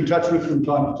keep in touch with from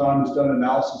time to time, has done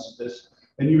analysis of this.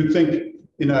 And you would think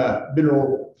in a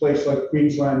mineral place like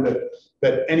Queensland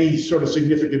that any sort of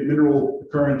significant mineral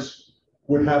occurrence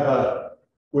would have a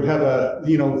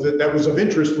that was of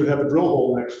interest would have a drill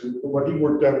hole next to it. But what he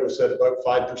worked out was that about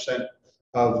 5%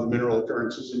 of the mineral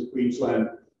occurrences in Queensland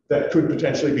that could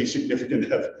potentially be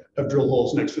significant have drill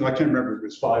holes next to them. I can't remember if it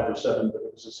was 5 or 7, but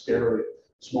it was a scarily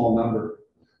small number.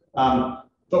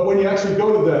 But when you actually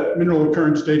go to the mineral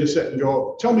occurrence data set and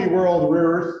go, tell me where all the rare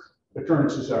earth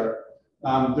occurrences are,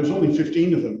 there's only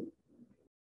 15 of them.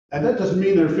 And that doesn't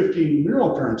mean there are 15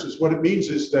 mineral occurrences. What it means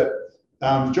is that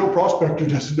Joe Prospector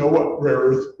doesn't know what rare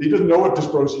earth, he doesn't know what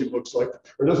dysprosium looks like,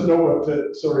 or doesn't know what,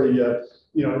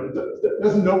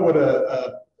 doesn't know what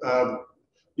a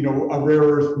rare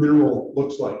earth mineral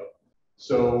looks like.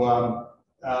 So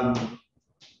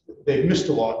they've missed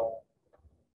a lot.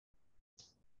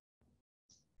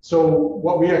 So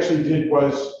what we actually did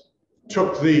was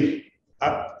took the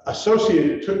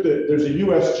there's a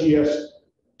USGS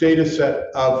data set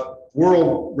of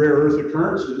world rare earth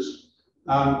occurrences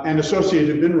and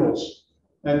associated minerals.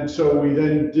 And so we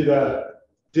then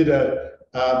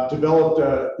developed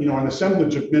an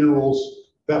assemblage of minerals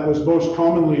that was most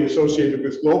commonly associated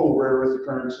with global rare earth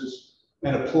occurrences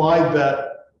and applied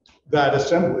that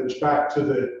assemblage back to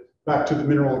the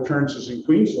mineral occurrences in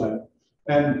Queensland.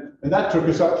 And that took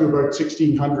us up to about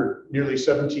 1,600, nearly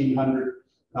 1,700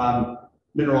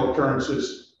 mineral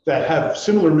occurrences that have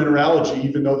similar mineralogy,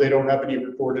 even though they don't have any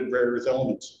recorded rare earth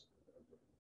elements.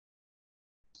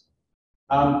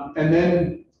 And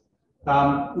then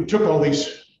we took all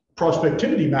these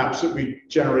prospectivity maps that we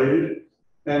generated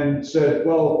and said,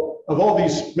 well, of all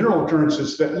these mineral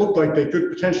occurrences that look like they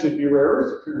could potentially be rare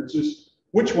earth occurrences,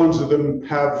 which ones of them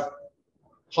have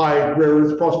high rare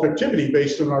earth prospectivity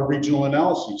based on our regional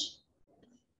analyses?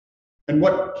 And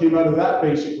what came out of that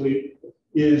basically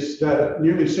is that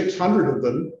nearly 600 of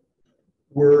them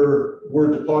were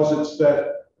deposits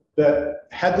that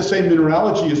had the same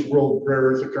mineralogy as world rare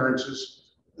earth occurrences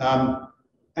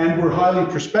and were highly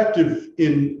prospective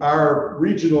in our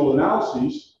regional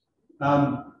analyses,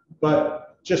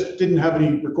 but just didn't have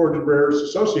any recorded rare earths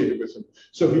associated with them.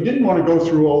 So if you didn't want to go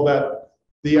through all that,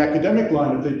 the academic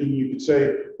line of thinking, you could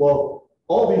say, well,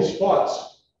 all these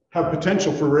spots have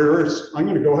potential for rare earths. I'm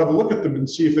going to go have a look at them and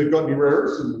see if they've got any rare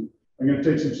earths in them. I'm going to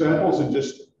take some samples and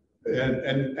just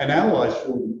and analyze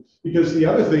for them. Because the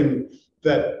other thing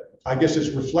that I guess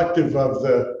is reflective of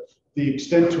the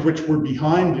extent to which we're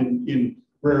behind in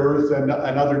rare earth and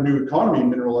other new economy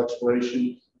mineral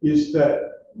exploration is that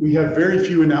we have very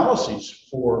few analyses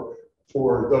for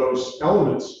those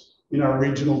elements in our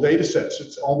regional data sets.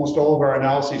 It's almost all of our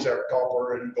analyses are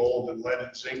copper and gold and lead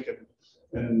and zinc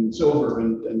and silver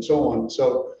and so on.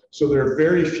 So there are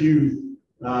very few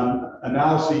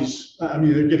analyses. I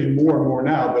mean, they're getting more and more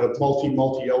now, but a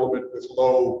multi-element with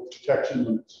low detection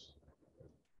limits.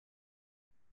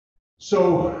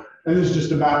 So, and this is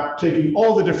just a map taking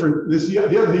all the different, the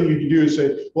other thing you can do is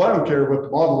say, well, I don't care what the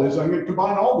model is, I'm going to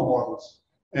combine all the models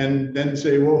and then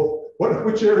say, well,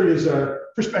 which areas are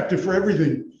prospective for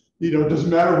everything? You know, it doesn't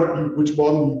matter which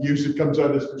model you use, it comes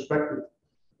out as perspective.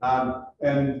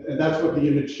 And that's what the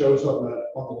image shows on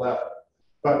the left.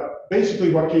 But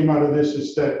basically what came out of this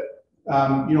is that,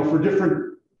 for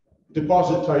different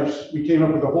deposit types, we came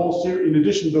up with a whole series, in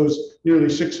addition to those nearly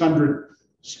 600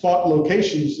 spot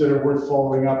locations that are worth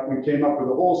following up, we came up with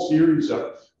a whole series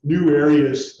of new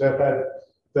areas that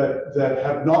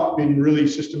have not been really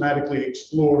systematically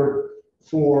explored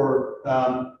for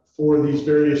these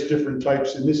various different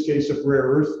types, in this case of rare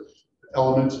earth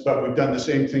elements, but we've done the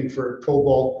same thing for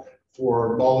cobalt,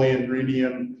 for moly and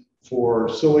rhenium, for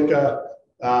silica,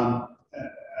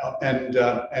 and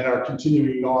are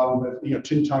continuing on with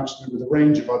tin tungsten, with a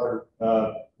range of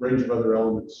other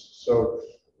elements. So,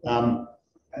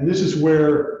 and this is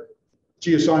where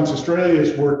Geoscience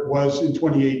Australia's work was in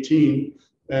 2018,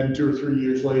 and 2 or 3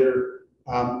 years later,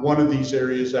 one of these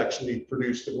areas actually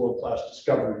produced a world-class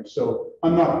discovery. So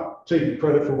I'm not taking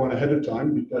credit for one ahead of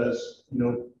time, because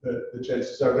the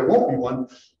chances are there won't be one,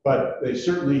 but they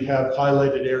certainly have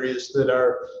highlighted areas that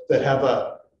have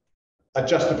a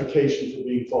justification for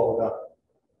being followed up.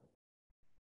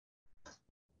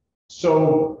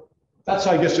 So that's,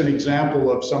 I guess, an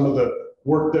example of some of the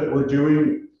work that we're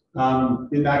doing,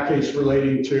 in that case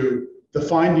relating to the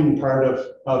finding part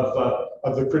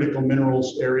of the critical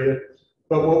minerals area.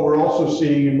 But what we're also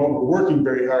seeing, and what we're working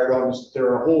very hard on, is that there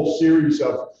are a whole series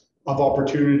of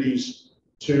opportunities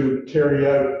to carry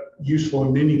out useful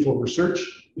and meaningful research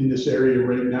in this area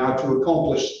right now to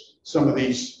accomplish some of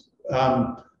these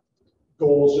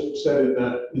goals set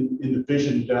in the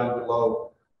vision down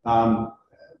below. One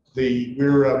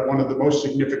of the most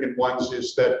significant ones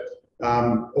is that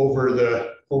over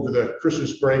the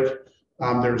Christmas break,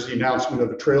 there was the announcement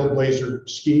of a trailblazer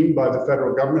scheme by the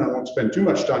federal government. I won't spend too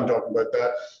much time talking about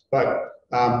that, but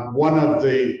one of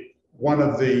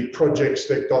the projects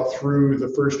that got through the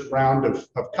first round of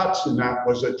cuts in that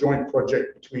was a joint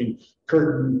project between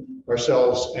Curtin,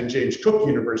 ourselves, and James Cook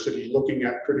University, looking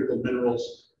at critical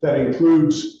minerals. That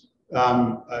includes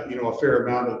a fair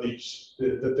amount of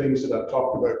the things that I've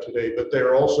talked about today, but there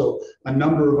are also a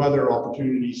number of other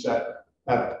opportunities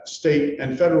at state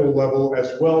and federal level,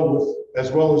 as well as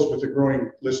with a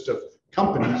growing list of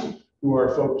companies who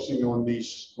are focusing on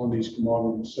these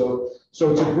commodities. So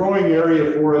it's a growing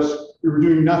area for us. We were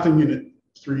doing nothing in it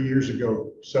 3 years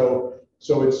ago. So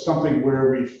it's something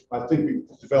where I think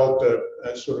we've developed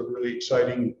a sort of really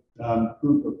exciting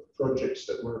group of projects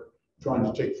that we're trying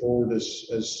to take forward as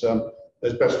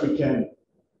best we can.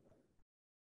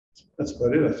 That's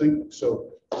about it, I think.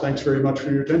 So thanks very much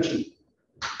for your attention.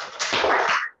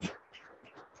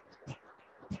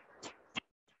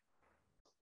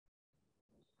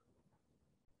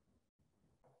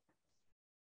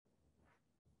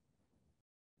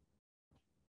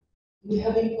 Do you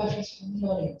have any questions from the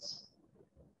audience?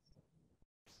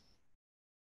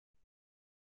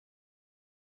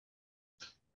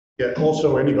 Yeah,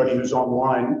 also anybody who's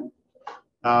online,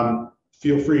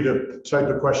 feel free to type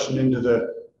a question into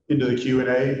the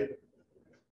Q&A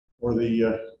or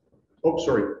the, oh,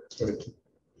 sorry.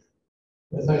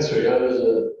 Yeah, thanks, Rick.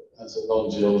 As a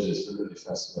non-geologist, a really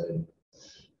fascinating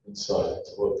insight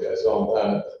into what goes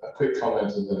on. A quick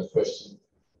comment and then a question.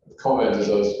 The comment is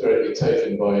I was greatly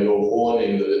taken by your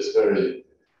warning that it's very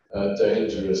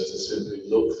dangerous to simply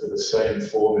look for the same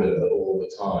formula all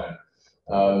the time.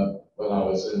 When I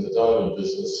was in the diamond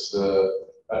business,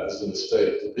 that was a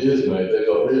mistake the Beers made. They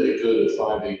got really good at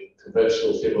finding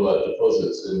conventional kimberlite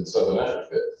deposits in southern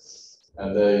Africa,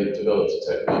 and they developed a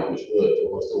technique which worked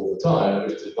almost all the time,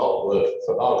 which did not work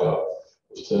for Argyle,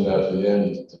 which turned out to be the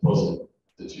only deposit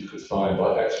that you could find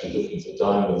by actually looking for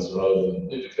diamonds rather than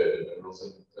indicated minerals.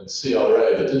 And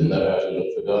CRA, that didn't know how to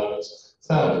look for diamonds,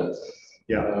 found it,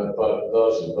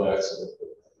 largely by accident.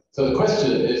 So the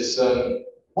question is,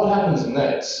 what happens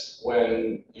next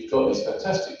when you've got these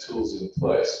fantastic tools in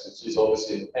place, which is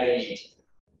obviously an aid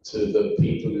to the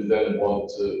people who then want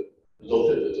to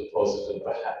look at the deposit and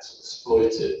perhaps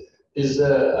exploit it? Is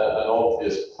there an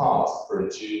obvious path for a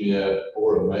junior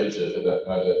or a major, for that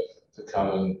matter, to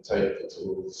come and take the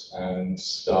tools and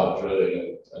start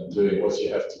drilling and doing what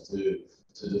you have to do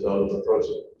to develop a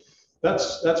project?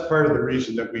 That's part of the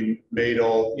reason that we made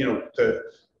all,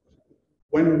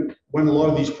 when a lot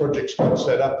of these projects got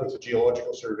set up with the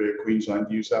Geological Survey of Queensland,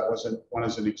 to use that one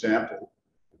as an example,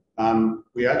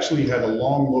 we actually had a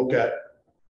long look at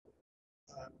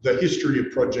the history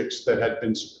of projects that had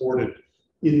been supported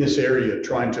in this area,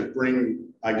 trying to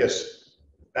bring, I guess,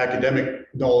 academic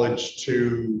knowledge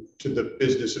to the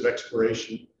business of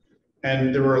exploration.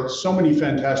 And there were so many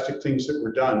fantastic things that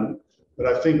were done, but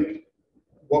I think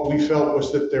what we felt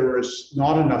was that there was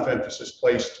not enough emphasis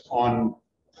placed on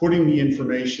putting the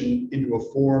information into a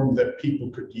form that people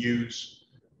could use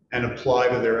and apply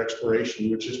to their exploration,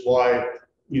 which is why,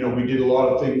 we did a lot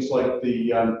of things like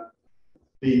the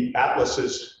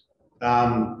atlases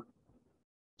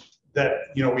that,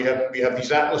 you know, we have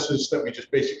these atlases that we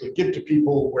just basically give to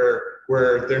people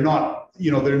where they're not,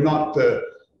 you know, they're not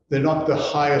the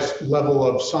highest level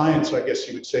of science, I guess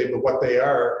you would say, but what they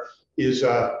are is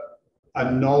a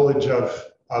knowledge of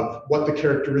what the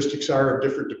characteristics are of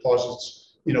different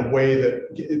deposits in a way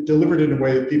that, delivered in a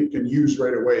way that people can use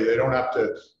right away. They don't have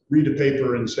to read a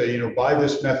paper and say, you know, by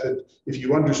this method, if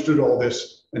you understood all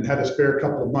this and had a spare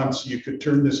couple of months, you could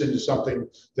turn this into something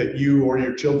that you or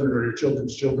your children or your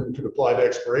children's children could apply to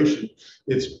exploration.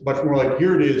 It's much more like,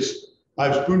 here it is,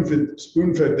 I've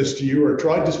spoon-fed this to you, or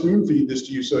tried to spoon-feed this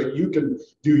to you so that you can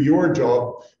do your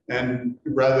job, and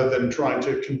rather than trying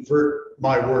to convert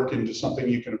my work into something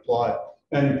you can apply.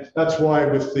 And that's why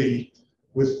with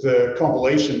the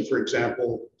compilation, for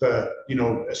example, you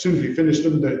know, as soon as we finish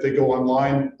them, they go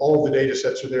online. All of the data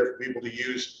sets are there for people to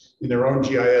use in their own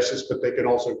GISs, but they can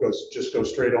also just go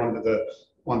straight onto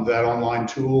that online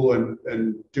tool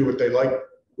and do what they like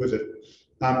with it.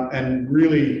 And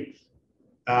really,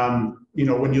 you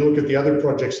know, when you look at the other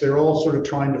projects, they're all sort of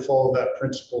trying to follow that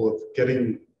principle of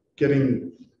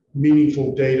getting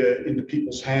meaningful data into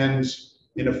people's hands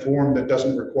in a form that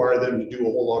doesn't require them to do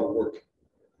a whole lot of work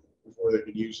before they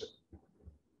can use it.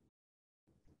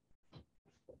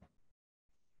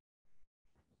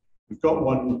 We've got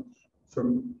one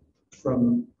from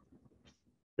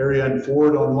Ariane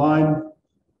Ford online.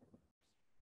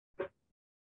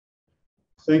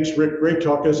 Thanks, Rick. Great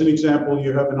talk. As an example,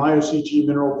 you have an IOCG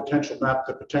mineral potential map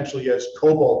that potentially has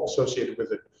cobalt associated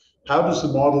with it. How does the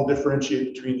model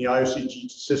differentiate between the IOCG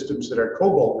systems that are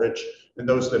cobalt rich and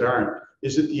those that aren't?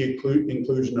 Is it the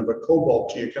inclusion of a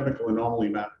cobalt geochemical anomaly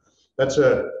map? That's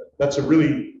a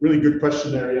really good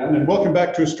question, Ariane. And welcome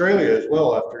back to Australia as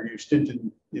well after your stint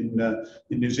in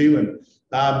New Zealand.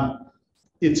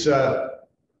 It's a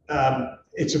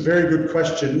very good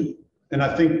question. And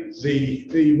I think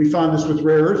we found this with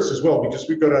rare earths as well, because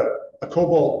we've got a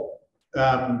cobalt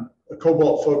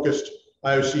focused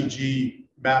IOCG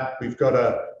map. We've got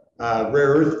a rare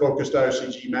earth focused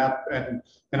IOCG map, and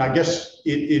I guess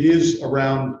it is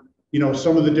around, you know,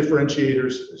 some of the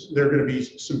differentiators. There are going to be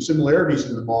some similarities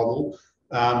in the model,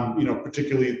 you know,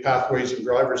 particularly pathways and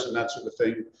drivers and that sort of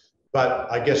thing.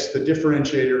 But I guess the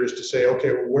differentiator is to say,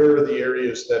 okay, well, where are the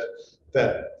areas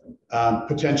that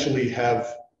potentially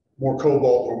have more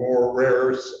cobalt or more rare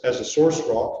earths as a source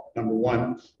rock, number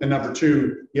one, and number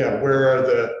two, yeah, where are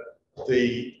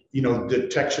the you know,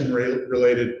 detection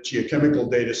related geochemical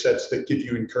data sets that give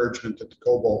you encouragement that the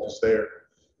cobalt is there.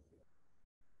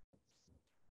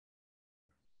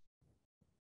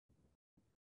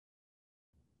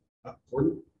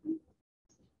 Gordon?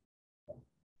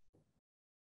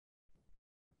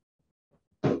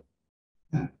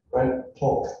 Great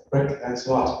talk, Rick, thanks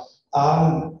a lot.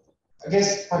 I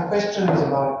guess my question is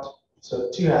about sort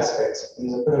of two aspects,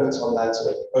 and a bit of it's on that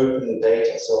sort of open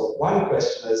data. So one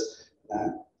question is,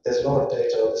 there's a lot of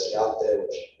data obviously out there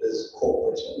which is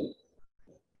corporate and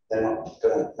they're not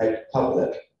going to make it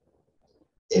public.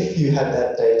 If you had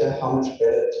that data, how much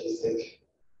better do you think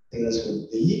things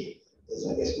would be? Is,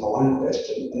 I guess, my one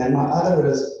question. And then my other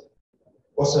is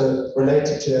also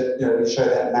related to, you know, we show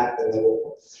that map and there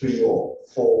were 3 or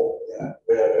 4, you know,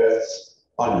 rare earths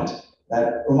on it.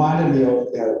 That reminded me of,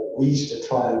 you know, we used to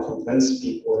try and convince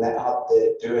people when they're out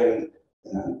there doing,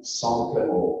 you know, sampling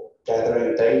or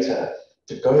gathering data,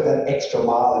 to go that extra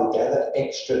mile and gather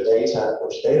extra data,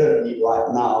 which they don't need right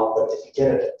now, but if you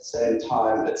get it at the same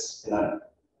time, it's, you know,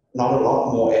 not a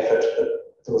lot more effort, but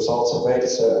the results are greater.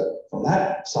 So from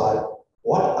that side,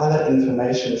 what other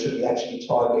information should we actually be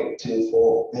targeting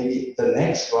for maybe the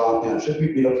next round? You know, should we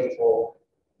be looking for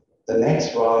the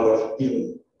next round of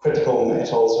even critical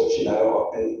metals, which, you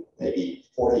know, in maybe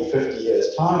 40, 50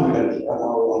 years time, we're going to be, oh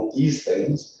no, we want these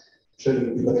things. Should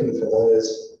we be looking for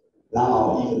those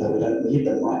now, even though we don't need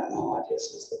them right now, I guess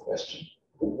is the question.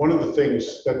 One of the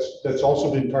things that's also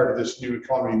been part of this New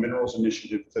Economy Minerals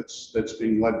Initiative that's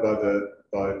being led by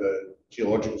the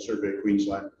Geological Survey of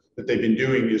Queensland, that they've been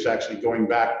doing is actually going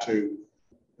back to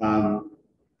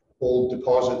old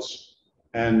deposits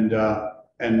and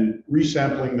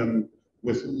resampling them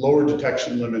with lower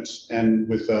detection limits and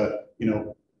with you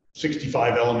know,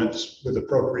 65 elements with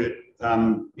appropriate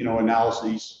you know,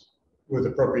 analyses, with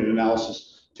appropriate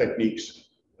analysis techniques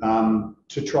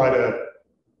to try to,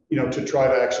 you know, to try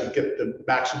to actually get the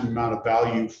maximum amount of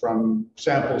value from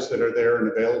samples that are there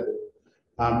and available.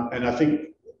 And I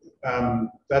think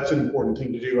that's an important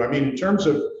thing to do. I mean, in terms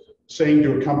of saying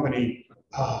to a company,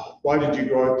 why did you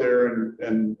go out there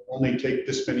and only take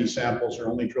this many samples or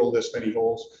only drill this many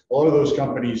holes? A lot of those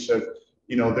companies have,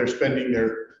 you know, they're spending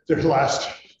their last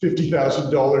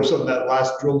 $50,000 on that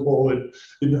last drill hole in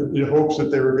hopes that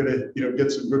they were going to,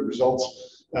 get some good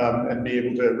results and be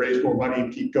able to raise more money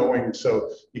and keep going.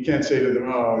 So you can't say to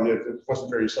them, oh, it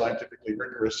wasn't very scientifically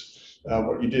rigorous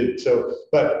what you did. So,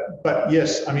 but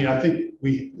yes, I mean, I think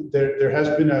there has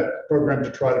been a program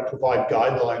to try to provide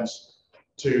guidelines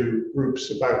to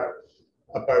groups about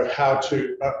how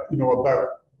to, about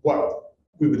what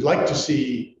we would like to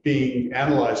see being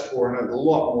analyzed for, and a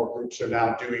lot more groups are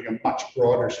now doing a much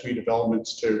broader suite of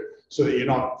elements so that you're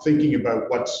not thinking about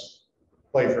what's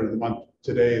flavor of the month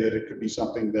today, that it could be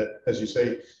something that, as you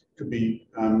say, could be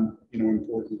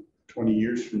important 20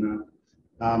 years from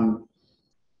now.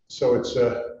 So it's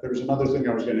there was another thing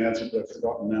I was going to answer, but I've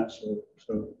forgotten now. So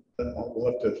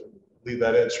we'll have to leave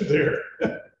that answer there.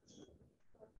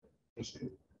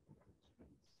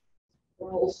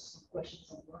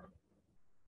 Questions online.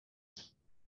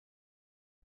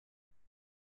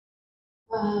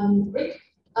 Rick,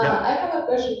 Yeah. I have a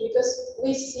question because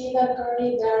we see that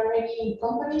currently there are many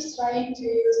companies trying to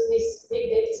use these big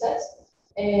data sets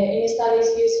in studies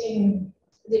using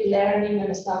deep learning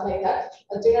and stuff like that.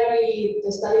 But generally,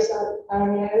 the studies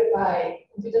are led by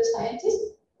computer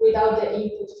scientists without the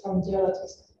input from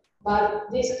geologists. But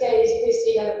in this case, we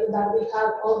see that we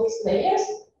have all these layers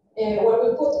where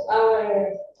we put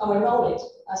our knowledge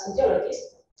as a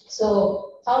geologist.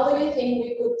 So how do you think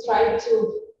we could try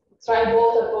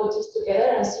both approaches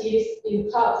together and see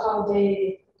if how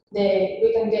we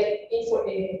can get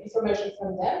information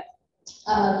from them?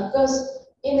 Because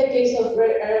in the case of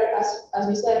rare earth, as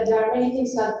we said, there are many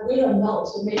things that we don't know.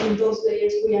 So maybe in those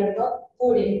layers we are not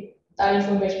putting that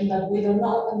information that we don't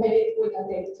know, and maybe we can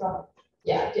get it from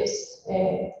just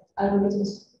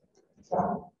algorithms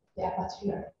from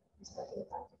material.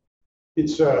 It's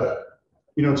it's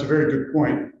a very good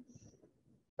point.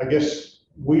 I guess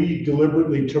we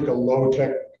deliberately took a low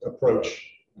tech approach.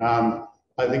 I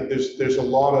think there's a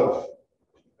lot of,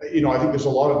 I think there's a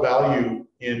lot of value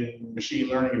in machine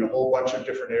learning in a whole bunch of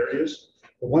different areas.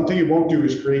 But one thing it won't do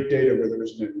is create data where there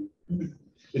isn't any.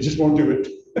 It just won't do it.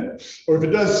 Or if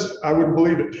it does, I wouldn't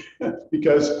believe it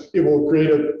because it will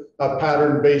create a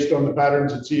pattern based on the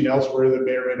patterns it's seen elsewhere that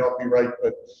may or may not be right,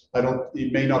 but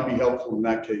it may not be helpful in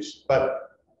that case. But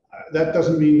that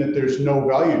doesn't mean that there's no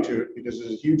value to it, because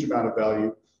there's a huge amount of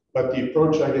value. But the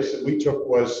approach, I guess, that we took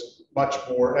was much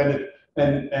more, and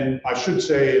I should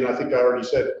say, and I think I already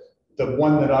said, the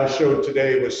one that I showed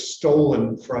today was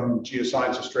stolen from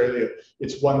Geoscience Australia.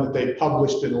 It's one that they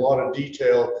published in a lot of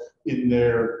detail in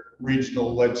their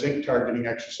regional lead zinc targeting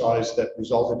exercise that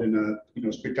resulted in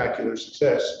a spectacular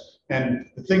success. And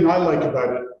the thing I like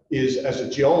about it is, as a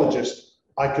geologist,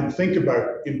 I can think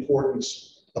about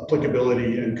importance,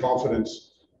 applicability, and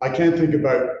confidence. I can't think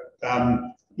about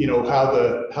how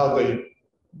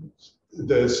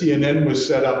the CNN was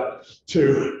set up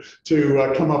to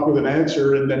come up with an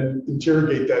answer and then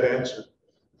interrogate that answer.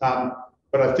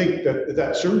 But I think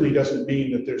that certainly doesn't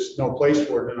mean that there's no place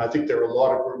for it. And I think there are a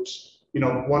lot of groups.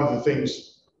 One of the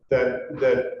things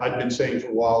that I'd been saying for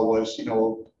a while was,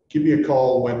 give me a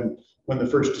call when the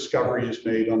first discovery is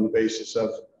made on the basis of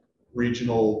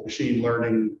regional machine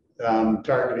learning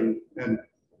targeting. And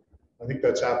I think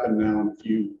that's happened now in a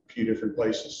few different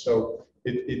places. So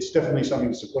it's definitely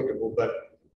something that's applicable, but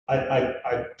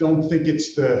I don't think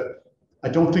it's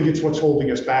what's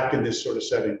holding us back in this sort of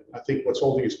setting. I think what's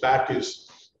holding us back is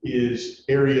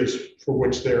areas for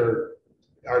which there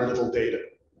are little data.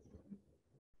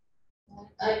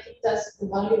 I think that's the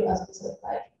value aspect of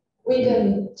life. We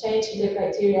can change the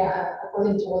criteria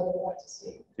according to what we want to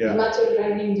see. Yeah. In material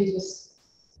learning, you just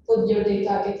put your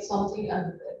data, get something,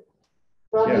 and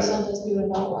probably sometimes you don't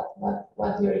know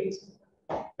what you're using.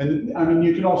 And I mean,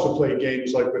 you can also play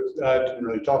games like with, I didn't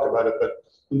really talk about it, but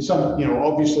in some,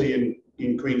 obviously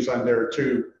in Queensland, there are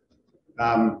two,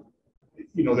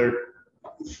 there,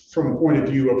 from a point of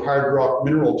view of hard rock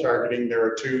mineral targeting, there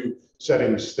are two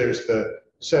settings. There's the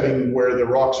setting where the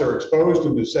rocks are exposed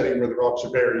and the setting where the rocks are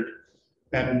buried.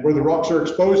 And where the rocks are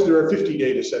exposed, there are 50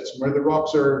 data sets. And where the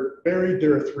rocks are buried,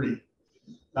 there are 3.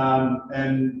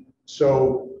 And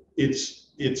so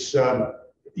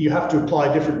you have to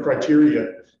apply different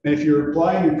criteria. And if you're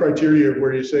applying a criteria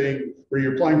where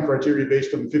you're applying criteria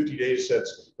based on 50 data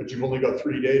sets, but you've only got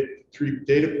 3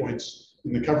 data points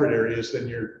in the covered areas, then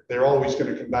they're always going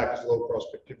to come back as low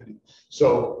prospectivity.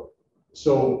 So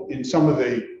in some of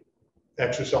the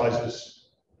exercises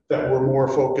that were more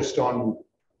focused on,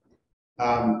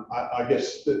 I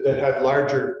guess that had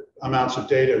larger amounts of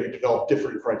data, we developed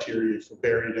different criteria for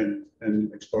buried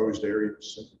and exposed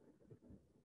areas. So,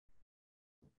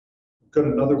 got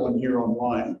another one here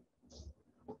online.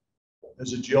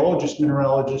 as a geologist,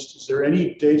 mineralogist, is there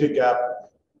any data gap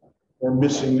or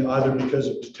missing either because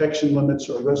of detection limits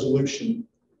or resolution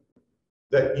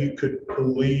that you could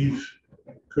believe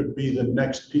could be the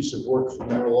next piece of work for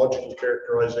mineralogical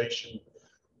characterization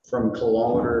from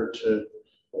kilometer to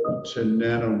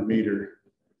nanometer?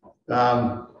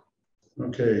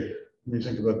 Okay, let me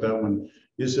think about that one.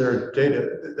 Is there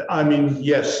data? I mean,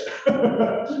 yes,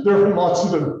 there are lots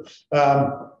of them.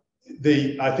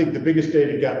 I think the biggest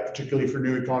data gap, particularly for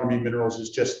new economy minerals, is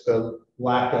just the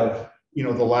lack of, the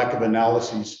lack of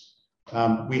analyses.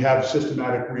 We have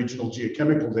systematic regional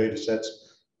geochemical data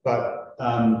sets, but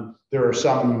there are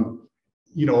some,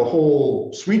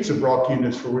 whole suites of rock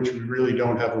units for which we really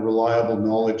don't have a reliable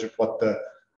knowledge of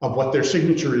what their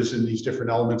signature is in these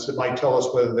different elements that might tell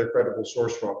us whether they're credible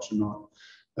source rocks or not.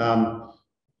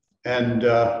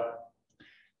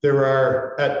 There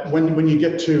are when you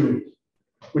get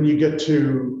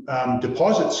to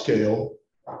deposit scale,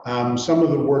 some of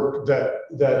the work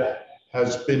that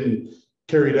has been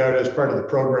carried out as part of the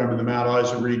program in the Mount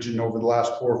Isa region over the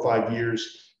last 4 or 5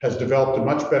 years has developed a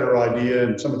much better idea,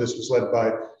 and some of this was led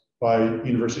by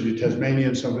University of Tasmania,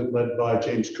 and some of it led by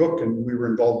James Cook, and we were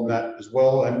involved in that as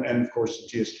well, and of course the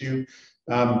GSQ.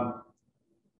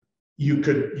 You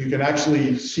can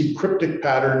actually see cryptic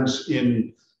patterns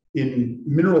in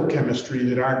mineral chemistry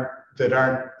that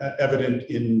aren't evident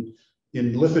in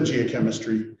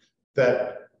lithogeochemistry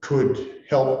that could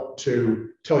help to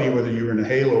tell you whether you're in a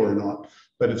halo or not.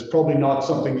 But it's probably not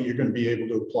something that you're going to be able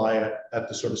to apply at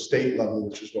the sort of state level,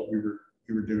 which is what you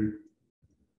were doing.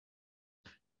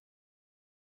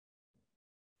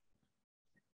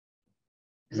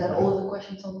 Is that all of the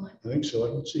questions online? I think so. I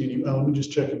don't see any. Let me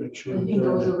just check and make sure. I think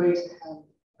there was a raised hand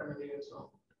earlier as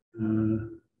well.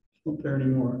 It's not there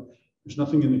anymore. There's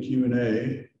nothing in the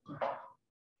Q&A.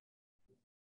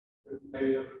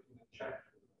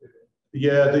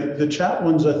 Yeah, the chat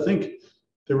ones, I think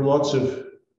there were lots of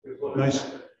nice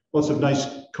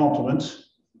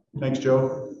compliments. Thanks,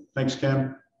 Joe. Thanks,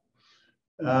 Cam.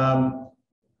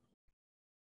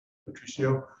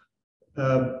 Patricio.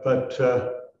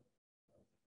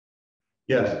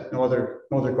 Yeah, no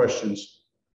other questions.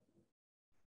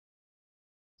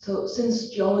 So since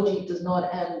geology does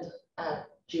not end at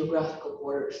geographical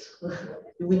borders,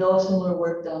 do we know of similar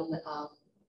work done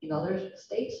in other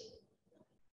states?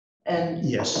 And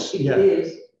yes, if it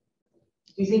is,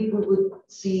 do you think we would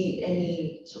see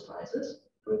any surprises,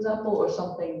 for example, or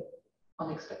something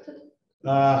unexpected?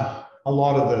 A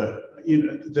lot of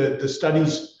the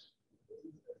studies,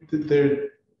 the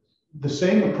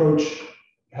same approach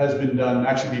has been done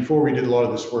actually before we did a lot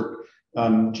of this work.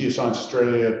 Geoscience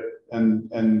Australia and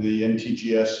the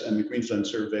NTGS and the Queensland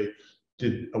Survey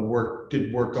did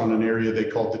work on an area they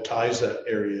called the Tyza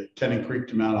area, Tennant Creek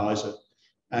to Mount Isa,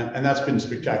 and that's been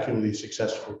spectacularly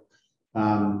successful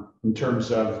in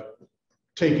terms of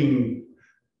taking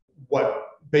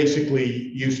what basically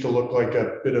used to look like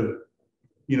a bit of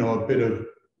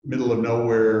middle of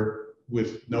nowhere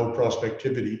with no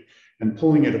prospectivity, and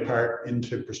pulling it apart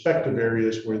into prospective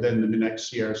areas where then the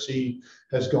next CRC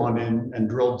has gone in and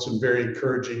drilled some very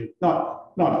encouraging,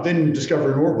 they didn't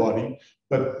discover an ore body,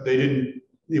 but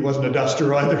it wasn't a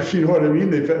duster either, if you know what I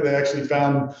mean. They actually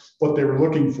found what they were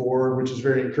looking for, which is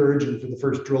very encouraging for the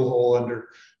first drill hole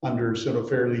under sort of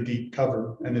fairly deep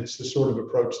cover. And it's the sort of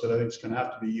approach that I think is going to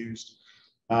have to be used.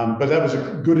 But that was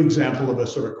a good example of a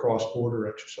sort of cross-border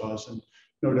exercise, and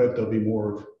no doubt there'll be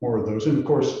more of those. And of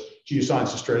course,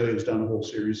 Geoscience Australia has done a whole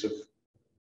series of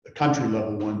the country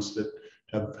level ones that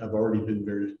have already been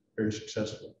very, very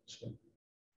successful. So.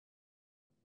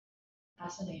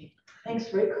 Fascinating.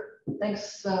 Thanks, Rick.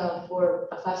 Thanks for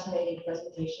a fascinating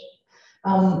presentation.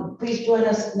 Please join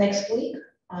us next week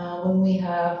when we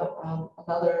have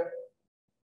another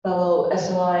fellow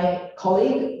SLI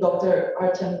colleague, Dr.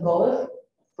 Artem Golev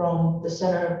from the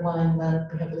Center of Mine Land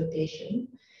Rehabilitation,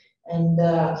 and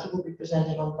he will be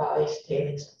presenting on Valley's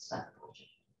tailings and sand project.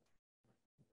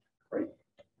 Great.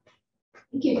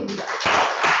 Thank you.